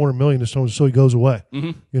 $3 or $4 million to someone so he goes away.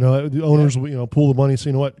 Mm-hmm. The owners, will pool the money. So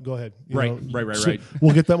you know what? Go ahead. Right.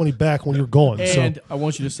 We'll get that money back when you're gone. And So I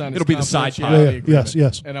want you to sign It'll be the side confidentiality pot. Yeah, agreement.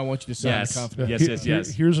 yes. And I want you to sign Yes. the confidentiality.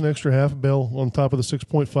 Yes. Here's an extra half bill on top of the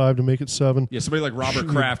 6.5 to make it 7. Yeah, somebody like Robert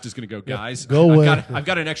Kraft is going to go, guys. Go away. I've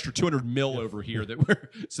got an extra $200 million over here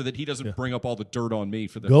so that he doesn't bring up all the dirt on me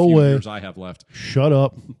for the Go few away. years I have left. Shut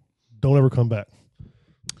up. Don't ever come back.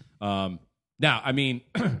 Now, I mean,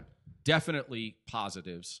 definitely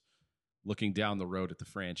positives looking down the road at the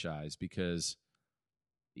franchise because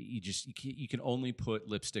you can only put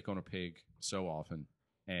lipstick on a pig so often,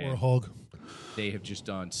 Or a and hog. they have just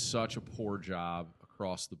done such a poor job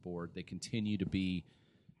across the board. They continue to be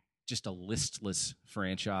just a listless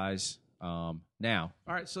franchise. Now,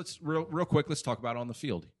 all right, so let's real quick. Let's talk about on the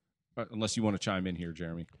field. Unless you want to chime in here,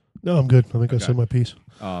 Jeremy. No, I'm good. I think I Okay. said my piece.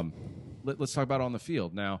 Let's talk about on the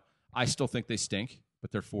field. Now, I still think they stink,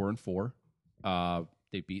 but they're 4-4.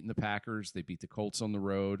 They've beaten the Packers. They beat the Colts on the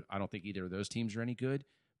road. I don't think either of those teams are any good.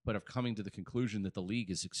 but of coming to the conclusion that the league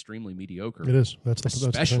is extremely mediocre. It is. That's the thing.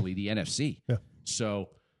 Especially the NFC. Yeah. So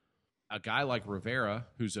a guy like Rivera,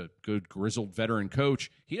 who's a good grizzled veteran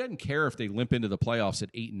coach, he doesn't care if they limp into the playoffs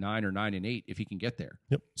at 8-9 or 9-8 if he can get there.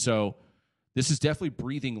 Yep. So this is definitely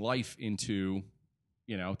breathing life into,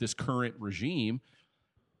 this current regime.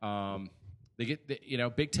 They get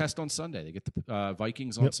big test on Sunday. They get the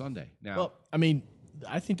Vikings on Sunday. Now, Well, I mean,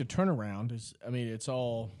 I think the turnaround is, it's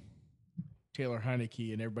all Taylor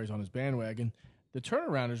Heineke and everybody's on his bandwagon. The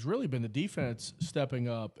turnaround has really been the defense stepping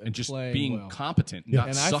up and just playing being well. competent, not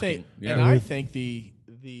And sucking. I think the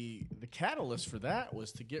catalyst for that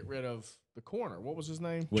was to get rid of the corner. What was his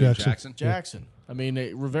name? William Jackson. Jackson. I mean,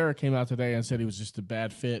 Rivera came out today and said he was just a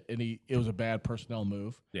bad fit, and it was a bad personnel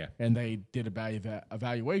move. Yeah. And they did a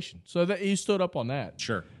evaluation, so that he stood up on that.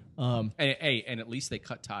 Sure. And at least they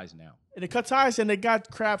cut ties now. And they cut ties, and they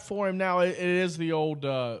got crap for him now. It is the old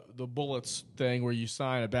the Bullets thing where you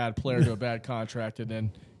sign a bad player to a bad contract and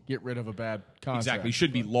then get rid of a bad contract. Exactly. He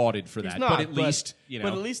should be lauded for that. He's not, but at least,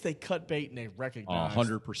 But at least they cut bait and they recognize.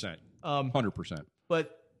 100%. 100%.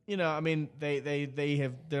 But they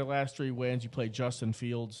have their last 3 wins. You play Justin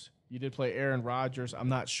Fields. You did play Aaron Rodgers. I'm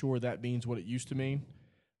not sure that means what it used to mean.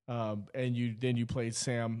 And you played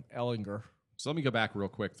Sam Ellinger. So let me go back real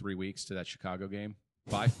quick 3 weeks to that Chicago game.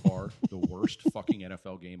 By far the worst fucking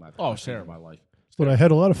NFL game I've ever seen in my life. But I had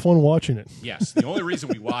a lot of fun watching it. Yes. The only reason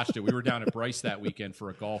we watched it, we were down at Bryce that weekend for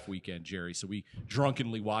a golf weekend, Jerry. So we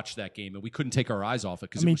drunkenly watched that game, and we couldn't take our eyes off it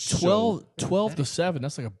because it was 12 to 7.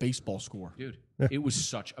 That's like a baseball score. Dude, it was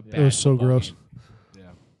such a bad It was so football gross. game.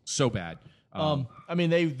 Yeah. So bad.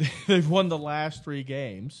 They've won the last 3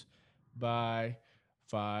 games by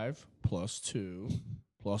 5 plus 2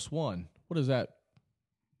 plus 1. What is that?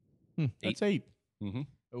 That's 8. Mm-hmm.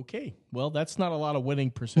 Okay. Well, that's not a lot of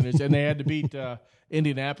winning percentage. And they had to beat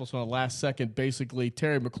Indianapolis on the last second. Basically,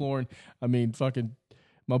 Terry McLaurin,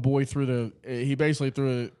 my boy he basically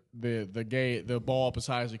threw the ball up as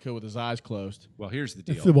high as he could with his eyes closed. Well, here's the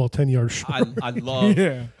The deal. ball 10 yards short. I love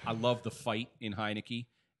Yeah. I love the fight in Heineke.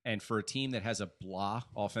 And for a team that has a blah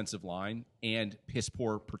offensive line and piss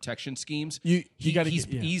poor protection schemes, he's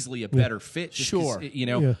easily a better fit. just 'cause, Sure.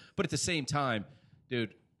 Yeah. But at the same time,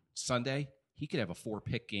 dude, Sunday he could have a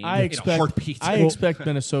 4-pick game I in a heartbeat. expect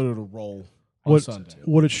Minnesota to roll on Sunday.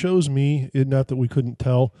 What it shows me, not that we couldn't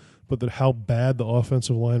tell, but that how bad the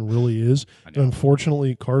offensive line really is.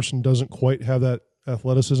 Unfortunately, Carson doesn't quite have that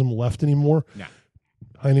athleticism left anymore. Nah.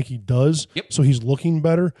 Heineke does, Yep. so he's looking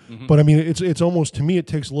better. Mm-hmm. But I mean, it's almost, to me, it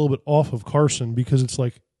takes a little bit off of Carson because it's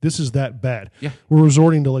like, this is that bad. Yeah. We're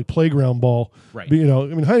resorting to like playground ball. Right. But,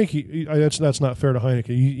 Heineke, that's not fair to Heineke.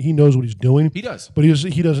 He knows what he's doing. He does. But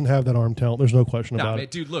he doesn't have that arm talent. There's no question Nah, about man,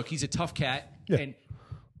 it. dude, look, he's a tough cat. Yeah. And,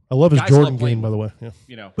 I love his guys Jordan love playing game, by the way.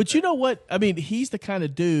 Yeah. But you know what? I mean, he's the kind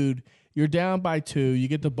of dude, you're down by 2, you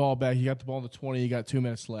get the ball back, you got the ball in the 20, you got 2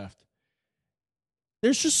 minutes left.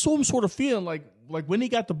 There's just some sort of feeling like when he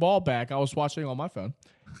got the ball back, I was watching on my phone.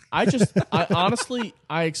 I honestly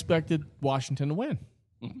expected Washington to win.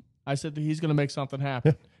 Mm-hmm. I said that he's going to make something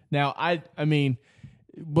happen. Now,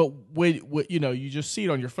 but you just see it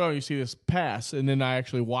on your phone. You see this pass, and then I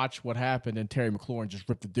actually watch what happened, and Terry McLaurin just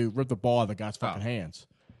ripped the ball out of the guy's fucking hands.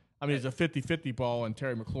 I mean, it's a 50-50 ball, and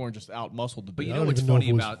Terry McLaurin just out-muscled the dude. But you I know don't what's even know funny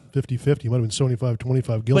if it was about 50-50. It might have been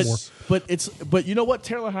 75-25 Gilmore. But you know what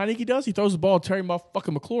Taylor Heineke does? He throws the ball at Terry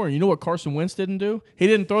fucking McLaurin. You know what Carson Wentz didn't do? He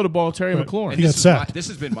didn't throw the ball at Terry McLaurin. And He got sacked. this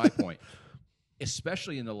has been my point,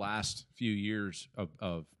 especially in the last few years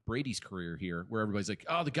of Brady's career here, where everybody's like,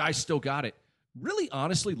 "Oh, the guy's still got it." Really,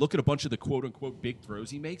 honestly, look at a bunch of the quote-unquote big throws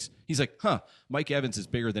he makes. He's like, Mike Evans is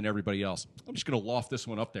bigger than everybody else. I'm just going to loft this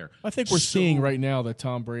one up there. I think we're seeing right now that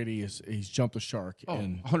Tom Brady he's jumped the shark. Oh,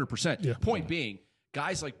 And 100%. Point being,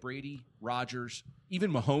 guys like Brady, Rodgers, even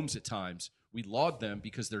Mahomes at times, we laud them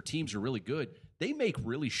because their teams are really good. They make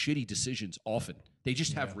really shitty decisions often. They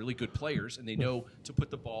just have really good players, and they know to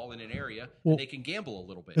put the ball in an area, and they can gamble a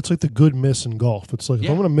little bit. It's like the good miss in golf. It's like, if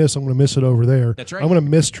Yeah. I'm going to miss it over there. That's right. I'm going to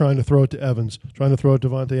miss trying to throw it to Evans, trying to throw it to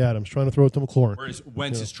Devontae Adams, trying to throw it to McLaurin. Whereas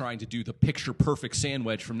Wentz is trying to do the picture-perfect sand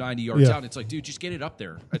wedge from 90 yards Yeah. out. It's like, dude, just get it up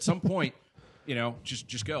there. At some point,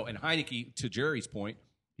 just go. And Heineke, to Jerry's point,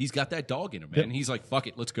 he's got that dog in him, man. He's like, fuck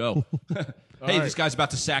it, let's go. Hey, this guy's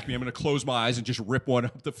about to sack me. I'm going to close my eyes and just rip one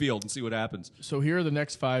up the field and see what happens. so here are the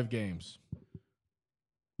next 5 games: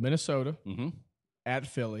 Minnesota, Mm-hmm. at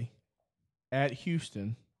Philly, at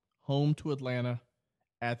Houston, home to Atlanta,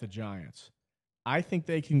 at the Giants. I think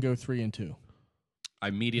they can go 3-2. I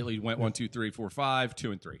immediately went 1, 2, 3, 4, 5,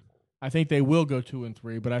 2, and 3. I think they will go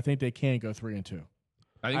 2-3, but I think they can go 3-2.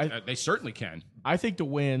 I think they certainly can. I think the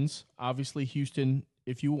wins, obviously Houston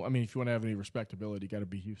if you want to have any respectability, you got to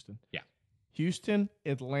be Houston. Yeah. Houston,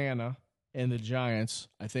 Atlanta, and the Giants,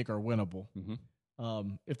 I think, are winnable.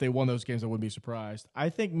 Mm-hmm. If they won those games, I wouldn't be surprised. I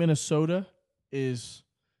think Minnesota is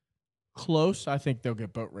close. I think they'll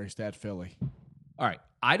get boat raced at Philly. All right.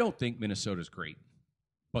 I don't think Minnesota's great,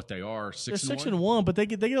 but they are 6-1. They're 6-1, but they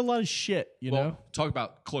get a lot of shit. You know, talk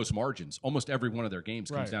about close margins. Almost every one of their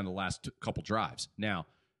games comes Right. down to the last couple drives. Now,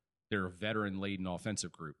 they're a veteran-laden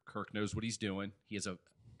offensive group. Kirk knows what he's doing. He has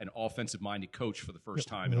an offensive-minded coach for the first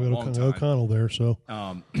time in a long time. O'Connell there, so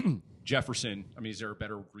Jefferson, I mean, is there a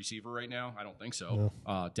better receiver right now? I don't think so.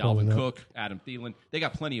 No, Dalvin not. Cook, Adam Thielen. They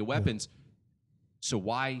got plenty of weapons. So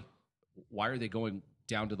why are they going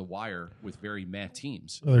down to the wire with very meh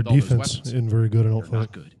teams? their with all those defense weapons? isn't very good. I don't They're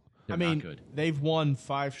not think. good. They're I mean, not good. they've won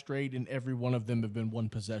 5 straight, and every one of them have been one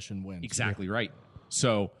possession wins. Exactly right.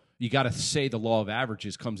 So you got to say the law of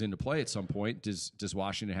averages comes into play at some point. Does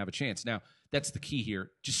Washington have a chance? Now, that's the key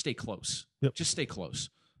here. Just stay close. Yep. Just stay close.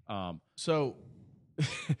 So,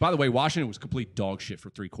 By the way, Washington was complete dog shit for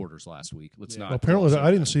 3 quarters last week. Let's not. Well, apparently, I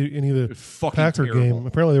didn't see any of the Fucking Packer terrible. game.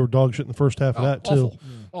 Apparently, they were dog shit in the first half of that too.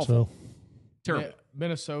 Awful. So Terrible.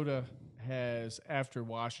 Minnesota has, after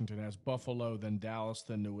Washington, has Buffalo, then Dallas,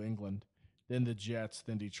 then New England, then the Jets,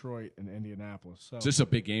 then Detroit, and Indianapolis. So This is a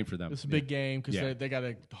big game for them. this is a big game because Yeah. they got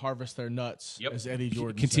to harvest their nuts, Yep. as Eddie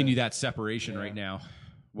Jordan Continue said. that separation right now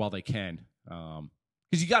while they can.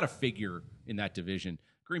 Because you got to figure in that division,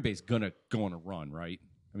 Green Bay's going to go on a run, right?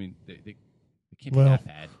 I mean, they can't be Well, that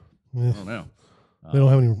bad. yeah. I don't know. they don't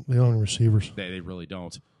have any. They don't have any receivers. They really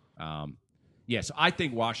don't. So I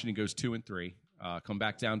think Washington goes 2-3, come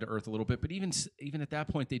back down to earth a little bit, but even at that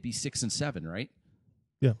point they'd be 6-7, right?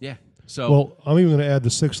 Yeah. Yeah. So Well, I'm even going to add the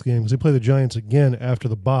 6th game because they play the Giants again after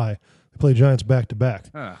the bye. They play Giants back to back.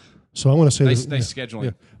 So I'm going to say nice that, scheduling.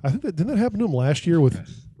 Yeah. I think didn't that happen to them last year with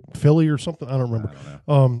Philly or something? I don't remember.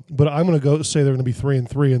 But I'm going to go say they're going to be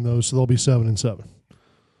 3-3 in those, so they'll be 7-7.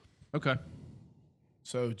 Okay.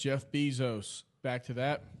 So Jeff Bezos, back to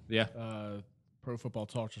that. Yeah. Pro Football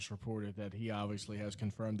Talk just reported that he obviously has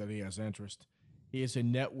confirmed that he has interest. He has a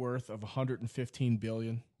net worth of $115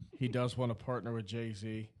 billion. He does want to partner with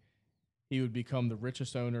Jay-Z. He would become the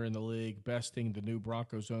richest owner in the league, besting the new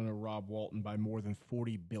Broncos owner Rob Walton by more than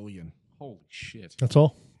 $40 billion. Holy shit. That's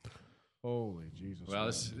all. Holy Jesus! Well,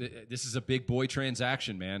 this is a big boy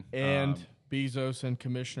transaction, man. And Bezos and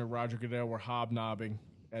Commissioner Roger Goodell were hobnobbing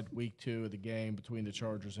at week 2 of the game between the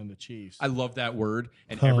Chargers and the Chiefs. I love that word,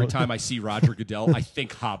 and every time I see Roger Goodell, I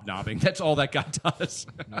think hobnobbing. That's all that guy does.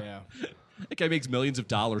 Yeah. That guy makes millions of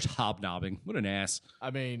dollars hobnobbing. What an ass.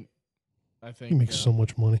 I mean, I think He makes so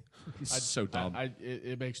much money. He's so dumb.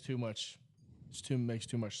 It makes too much. Makes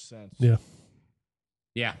too much sense. Yeah.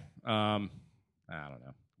 Yeah. I don't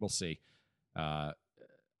know. We'll see.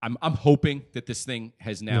 I'm hoping that this thing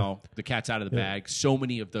has now the cat's out of the bag. So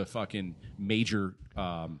many of the fucking major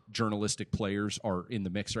journalistic players are in the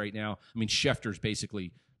mix right now. I mean, Schefter's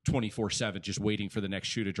basically 24/7 just waiting for the next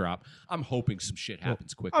shoe to drop. I'm hoping some shit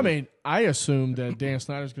happens quickly. I mean, I assume that Dan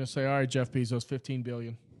Snyder's going to say, "All right, Jeff Bezos, $15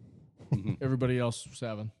 billion. Everybody else,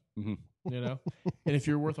 7. You know, and if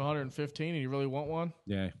you're worth 115 and you really want one,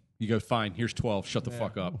 yeah. You go, fine, here's 12. Shut the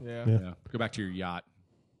fuck up. Yeah. Yeah. Go back to your yacht.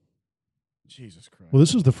 Jesus Christ. Well,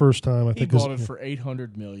 this is the first time I He think. bought it for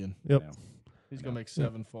 $800 million. Yep. Yeah. He's going to make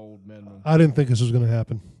 7-fold minimum. I didn't think this was going to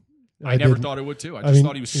happen. I never didn't. thought it would, too. I I just mean,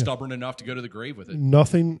 thought he was stubborn enough to go to the grave with it.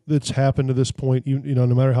 Nothing that's happened to this point, you know,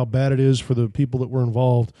 no matter how bad it is for the people that were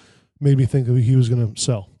involved, made me think that he was going to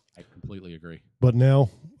sell. I completely agree. But now,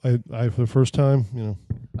 I for the first time, you know,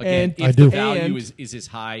 Again, And- if I the do. value And- is as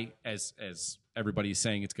high as everybody's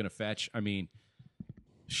saying it's going to fetch, I mean,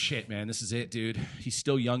 shit, man, this is it, dude. He's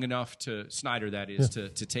still young enough Snyder, that is, to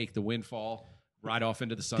take the windfall, ride off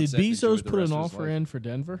into the Did sunset. and enjoy Bezos the put rest an of his offer life. in for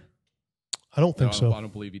Denver? I don't No, think so. I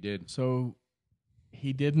don't believe he did. So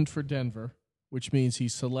he didn't for Denver, which means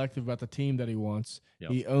he's selective about the team that he wants.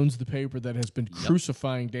 Yep. He owns the paper that has been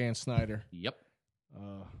crucifying Dan Snyder. Yep.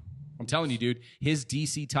 I'm telling you, dude, his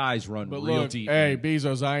DC ties run But real look, deep. hey, man.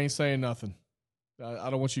 Bezos, I ain't saying nothing. I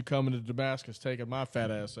don't want you coming to Damascus taking my fat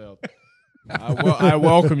ass out. I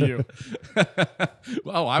welcome you.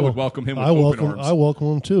 Well, I would welcome him with I open welcome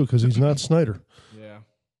arms. him too because he's not Snyder. Yeah.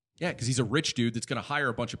 Yeah, because he's a rich dude that's going to hire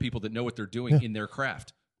a bunch of people that know what they're doing in their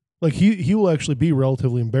craft. Like he will actually be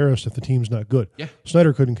relatively embarrassed if the team's not good. Yeah.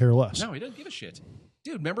 Snyder couldn't care less. No, he doesn't give a shit.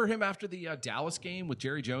 Dude, remember him after the Dallas game with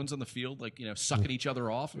Jerry Jones on the field, like, sucking each other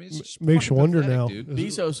off? I mean, it's just Makes you fucking wonder pathetic, now. dude.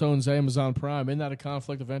 Bezos owns Amazon Prime. Isn't that a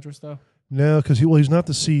conflict of interest, though? No, because he's not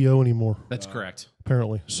the CEO anymore That's correct.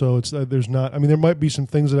 apparently. So it's there's not. I mean, there might be some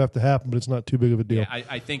things that have to happen, but it's not too big of a deal. Yeah,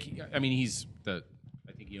 I think. I mean, he's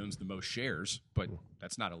he owns the most shares, but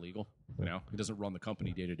that's not illegal. You know, he doesn't run the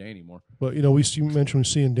company day to day anymore. But you mentioned we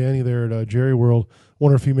seeing Danny there at Jerry World.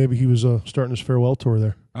 Wonder if he was starting his farewell tour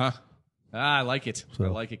there. I like it. I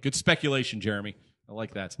like it. Good speculation, Jeremy. I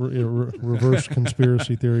like that. Reverse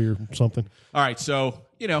conspiracy theory or something. All right, so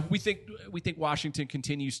we think Washington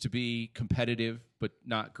continues to be competitive, but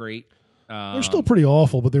not great. They're still pretty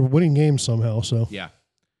awful, but they're winning games somehow. So yeah.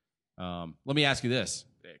 Let me ask you this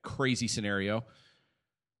crazy scenario,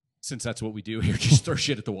 since that's what we do here: just throw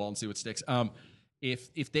shit at the wall and see what sticks.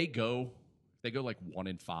 If they go like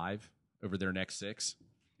 1-5 over their next 6,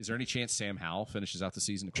 is there any chance Sam Howell finishes out the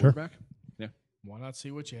season at quarterback? Sure. Yeah. Why not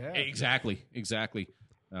see what you have? Exactly.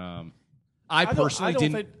 I don't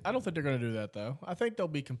think they're going to do that though. I think they'll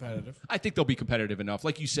be competitive. I think they'll be competitive enough.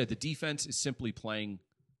 Like you said, the defense is simply playing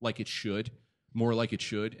like it should, more like it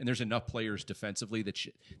should, and there's enough players defensively that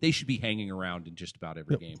they should be hanging around in just about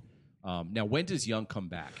every game. Now, when does Young come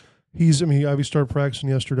back? He started practicing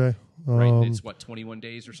yesterday. Right, it's 21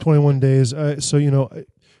 days or something. 21 days. So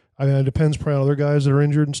it depends probably on other guys that are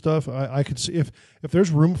injured and stuff. I could see if there's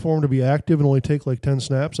room for him to be active and only take like 10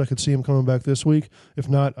 snaps, I could see him coming back this week. If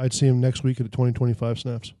not, I'd see him next week at 20-25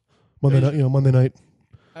 snaps. Monday night.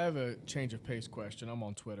 I have a change of pace question. I'm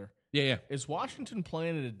on Twitter. Yeah. Is Washington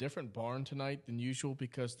playing at a different barn tonight than usual?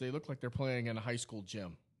 Because they look like they're playing in a high school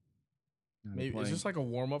gym. Maybe is this like a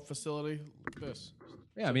warm-up facility? Look at this.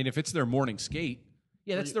 Yeah, I mean, if it's their morning skate,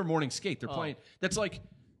 that's their morning skate. They're playing. That's like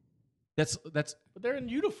that's. But they're in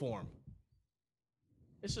uniform.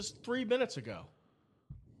 It's just 3 minutes ago.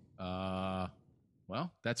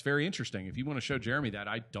 Well, that's very interesting. If you want to show Jeremy that,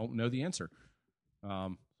 I don't know the answer.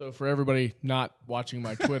 So for everybody not watching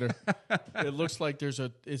my Twitter, it looks like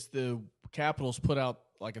it's the Capitals put out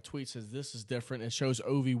like a tweet says this is different. It shows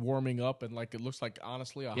Ovi warming up and like it looks like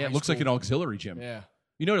honestly it looks like an auxiliary gym. Yeah.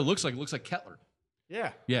 You know what it looks like? It looks like Kettler.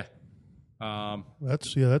 Yeah. Yeah.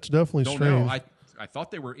 That's definitely don't strange. know. I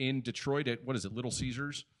thought they were in Detroit at what is it, Little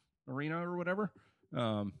Caesars Arena or whatever.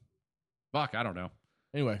 Fuck, I don't know.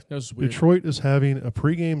 Anyway, that was weird. Detroit is having a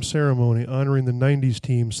pregame ceremony honoring the 90s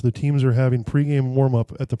teams. The teams are having pregame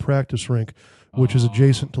warm-up at the practice rink, which is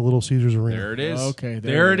adjacent to Little Caesars Arena. There it is. Okay,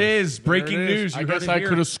 there it is. Breaking news. I guess I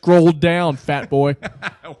could have scrolled down, fat boy.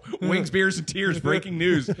 Wings, beers, and tears. Breaking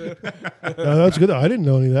news. That's good. I didn't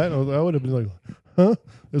know any of that. I would have been like, huh,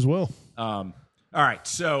 as well. All right.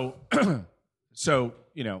 So,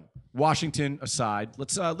 Washington aside,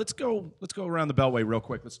 let's go around the Beltway real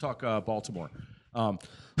quick. Let's talk Baltimore. I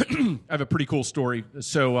have a pretty cool story.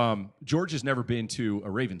 So George has never been to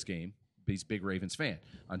a Ravens game. He's a big Ravens fan.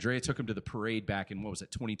 Andrea took him to the parade back in,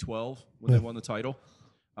 2012 when they won the title.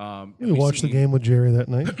 We watched the game with Jerry that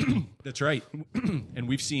night. That's right. And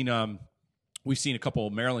we've seen a couple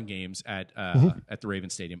of Maryland games at the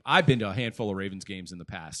Ravens Stadium. I've been to a handful of Ravens games in the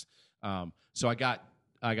past. So I got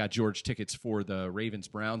George tickets for the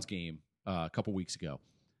Ravens-Browns game a couple weeks ago.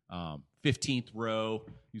 15th row.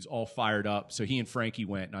 He was all fired up. So he and Frankie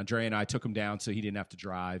went, and Andrea and I took him down so he didn't have to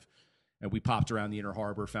drive. And we popped around the Inner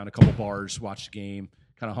Harbor, found a couple bars, watched the game,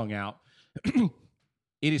 kind of hung out. It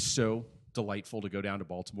is so delightful to go down to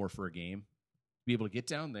Baltimore for a game, be able to get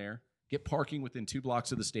down there, get parking within 2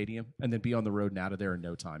 blocks of the stadium, and then be on the road and out of there in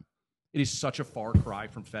no time. It is such a far cry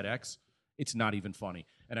from FedEx. It's not even funny.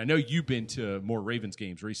 And I know you've been to more Ravens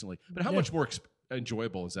games recently, but how much more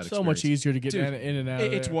enjoyable is that experience? So much easier to get in and out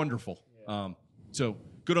of It's there. wonderful. So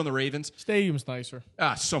good on the Ravens. Stadium's nicer.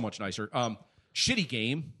 So much nicer. Shitty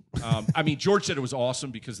game. I mean, George said it was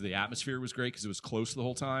awesome because the atmosphere was great because it was close the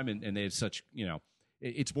whole time, and they had such,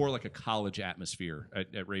 it's more like a college atmosphere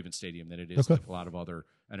at Ravens Stadium than it is like a lot of other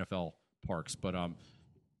NFL parks. But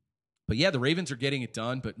yeah, the Ravens are getting it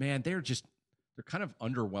done. But man, they're kind of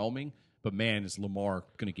underwhelming. But man, is Lamar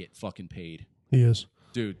going to get fucking paid? He is,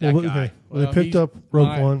 dude. That guy. Well, they picked up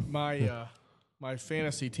Roquan. My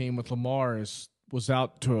fantasy team with Lamar was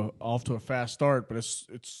off to a fast start, but it's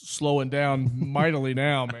slowing down mightily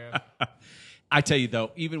now, man. I tell you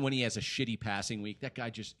though, even when he has a shitty passing week, that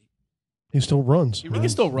guy he still runs. He can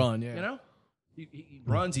still run, yeah. He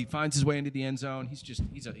runs. He finds his way into the end zone. He's a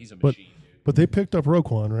machine. Dude. But they picked up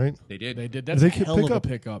Roquan, right? They did. That's a hell of a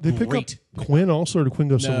pickup. They picked up Quinn also, or did Quinn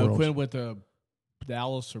go somewhere else? Quinn went to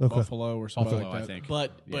Dallas or Buffalo or something like that. I think.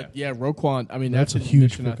 But yeah, Roquan. I mean, That's that's a an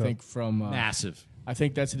huge admission. I pickup. think from massive. I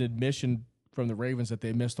think that's an admission from the Ravens that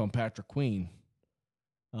they missed on Patrick Queen,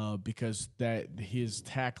 because that his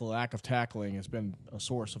lack of tackling has been a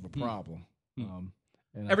source of a problem.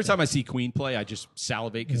 And Every time I see Queen play, I just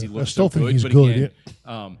salivate because he I looks still so think good. he's But good,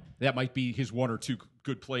 again, that might be his 1 or 2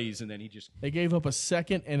 good plays, and then he just. They gave up a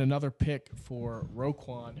second and another pick for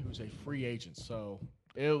Roquan, who's a free agent. So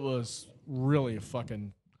it was really a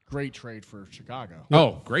fucking great trade for Chicago.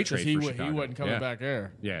 Oh, great trade Because for he Chicago. wasn't coming back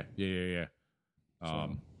there. Yeah.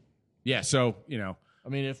 So, I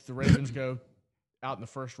mean, if the Ravens go out in the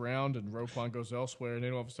first round and Roquan goes elsewhere and they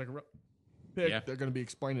don't have a second round pick, they're going to be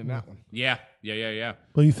explaining that one. Yeah.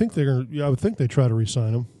 Well, you think they're going to? Yeah, I would think they try to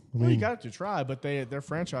re-sign him. I Well, you mean, got to try, but their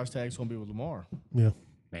franchise tag's going to be with Lamar. yeah.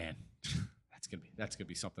 Man, that's gonna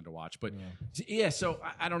be something to watch. But yeah, so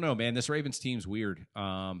I don't know, man. This Ravens team's weird.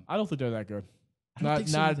 I don't think they're that good. I don't think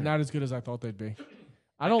so either. Not as good as I thought they'd be.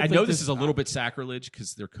 I know this is a little bit sacrilege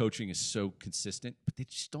because their coaching is so consistent, but they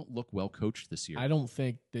just don't look well coached this year. I don't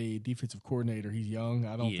think the defensive coordinator. He's young.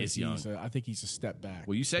 I don't He think is young. I think he's a step back.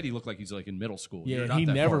 Well, you said he looked like he's like in middle school. You're Yeah, not he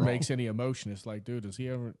that never far makes off. any emotion. It's like, dude, does he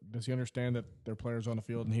understand that their players on the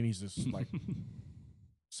field and he needs to like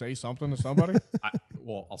say something to somebody?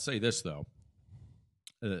 I'll say this though.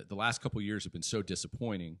 The last couple of years have been so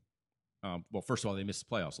disappointing. Well, first of all, they missed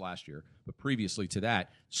the playoffs last year, but previously to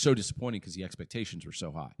that, so disappointing because the expectations were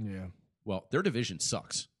so high. Yeah. Well, their division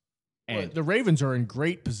sucks. Well, And the Ravens are in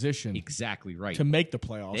great position exactly right. to make the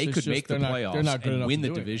playoffs. They It's could just make the they're playoffs They're not good and enough win to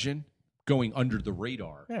the do it. division going under the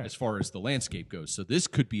radar Yeah. as far as the landscape goes. So this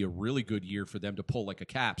could be a really good year for them to pull like a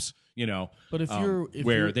Caps, But if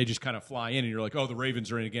where you're, they just kind of fly in and you're like, oh, the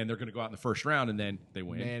Ravens are in again. They're going to go out in the first round and then they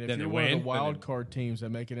win. man, if then you're they one win. of the wild card teams that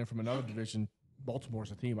make it in from another division,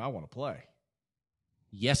 Baltimore's a team I want to play.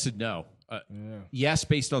 Yes and no. Yeah. Yes,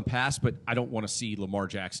 based on past, but I don't want to see Lamar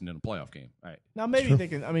Jackson in a playoff game. All right. Now maybe they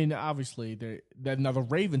can. I mean, obviously, now the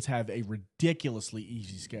Ravens have a ridiculously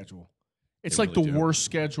easy schedule. It's They like really the do. worst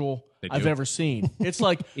schedule They I've do. ever seen. It's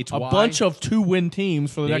like It's a why bunch of 2-win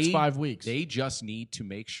teams for the next They- 5 weeks. They just need to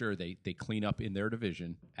make sure they clean up in their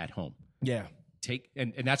division at home. yeah.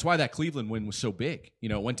 And that's why that Cleveland win was so big.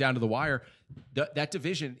 It went down to the wire. That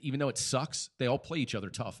division, even though it sucks, they all play each other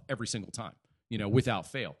tough every single time,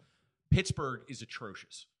 without fail. Pittsburgh is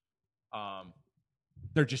atrocious.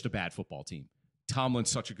 They're just a bad football team. Tomlin's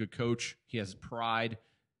such a good coach. He has pride.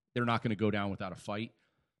 They're not going to go down without a fight.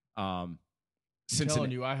 I'm telling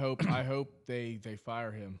you, I hope they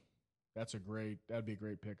fire him. That'd be a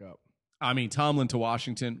great pickup. I mean, Tomlin to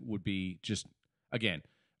Washington would be just, again,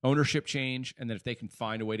 ownership change. And then if they can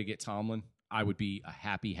find a way to get Tomlin, I would be a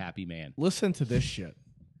happy, happy man. Listen to this shit.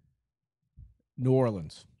 New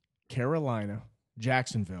Orleans, Carolina,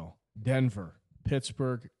 Jacksonville, Denver,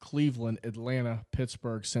 Pittsburgh, Cleveland, Atlanta,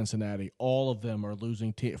 Pittsburgh, Cincinnati. All of them are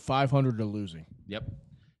losing. 500 are losing. Yep.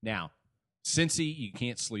 Now, Cincy, you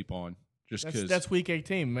can't sleep on just because That's week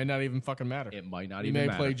 18. It may not even fucking matter. it might not He even may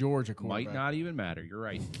matter. play Georgia quarterback. Might not even matter. You're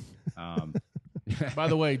right. By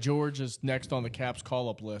the way, George is next on the Caps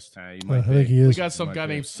call-up list. You I might think be. he We is. got some Might guy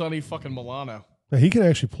be. named Sonny fucking Milano. Yeah, he can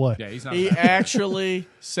actually play. Yeah, he's not. He actually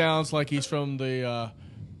sounds like he's from the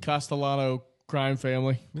Castellano crime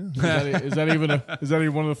family. Is that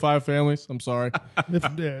even one of the 5 families? I'm sorry. He's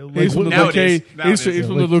from the Now it is. Now He's it is.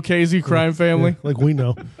 from the Lucchese crime family. Like we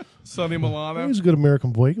know. Sonny Milano. He's a good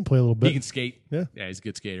American boy. He can play a little bit. He can skate. Yeah. He's a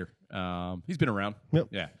good skater. He's been around. Yep.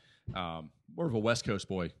 Yeah. More of a West Coast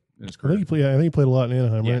boy in his I career. think he played a lot in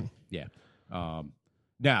Anaheim, right? Yeah.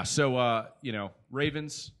 Now, so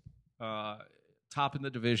Ravens top in the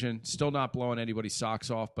division, still not blowing anybody's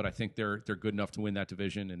socks off, but I think they're good enough to win that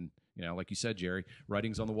division. And like you said, Jerry,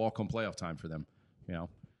 writing's on the wall come playoff time for them.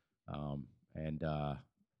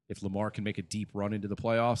 If Lamar can make a deep run into the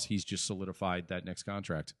playoffs, he's just solidified that next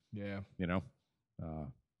contract. Yeah.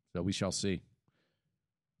 So we shall see.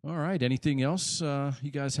 All right. Anything else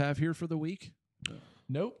you guys have here for the week?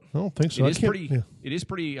 Nope. I don't think so. It is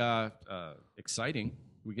pretty exciting.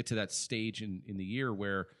 We get to that stage in the year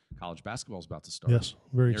where college basketball is about to start. Yes,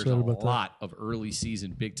 very There's excited a about that. lot of early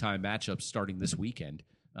season big time matchups starting this weekend.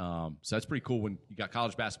 So that's pretty cool when you got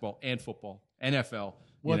college basketball and football, NFL.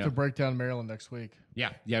 We'll have to break down Maryland next week.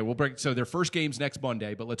 Yeah, we'll break. So their first game's next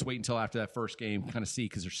Monday, but let's wait until after that first game, kind of see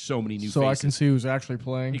because there's so many new So faces. I can see who's actually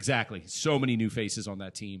playing. Exactly. So many new faces on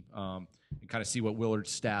that team. And kind of see what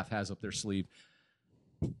Willard's staff has up their sleeve.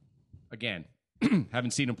 Again,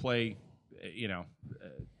 haven't seen him play,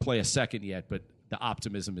 play a second yet, but the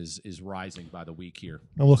optimism is rising by the week here.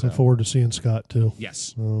 I'm looking forward to seeing Scott, too.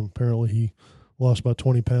 Yes. Apparently he lost about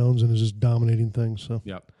 20 pounds and is just dominating things. So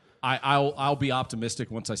Yep. I'll be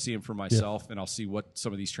optimistic once I see him for myself, and I'll see what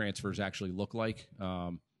some of these transfers actually look like.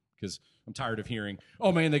 Because I'm tired of hearing,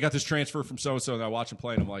 oh man, they got this transfer from so and so, and I watch him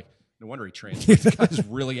play, and I'm like, no wonder he transferred. This guy's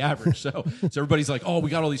really average. So everybody's like, oh, we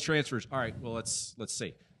got all these transfers. All right, well let's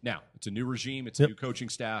see. Now it's a new regime, it's a new coaching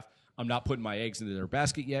staff. I'm not putting my eggs into their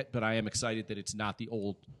basket yet, but I am excited that it's not the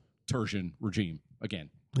old Turgeon regime again.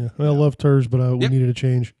 yeah, I love Terz, but we needed a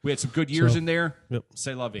change. We had some good years So, in there. yep.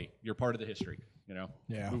 Say la vie. You're part of the history.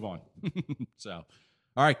 Yeah. Move on. So,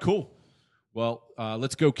 All right, cool. Well,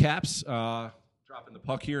 let's go Caps. Dropping the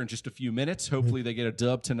puck here in just a few minutes. Hopefully they get a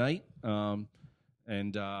dub tonight.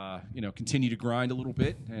 And continue to grind a little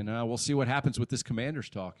bit, and we'll see what happens with this Commanders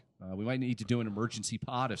talk. We might need to do an emergency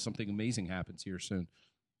pod if something amazing happens here soon.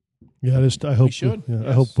 Yeah, I hope we should. Yeah,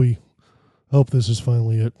 Yes. I hope this is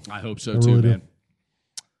finally it. I hope so I too, really do. man.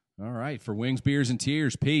 All right, for Wings, Beers, and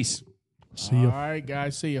Tears, peace. See ya. All right,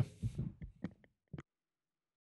 guys. See you.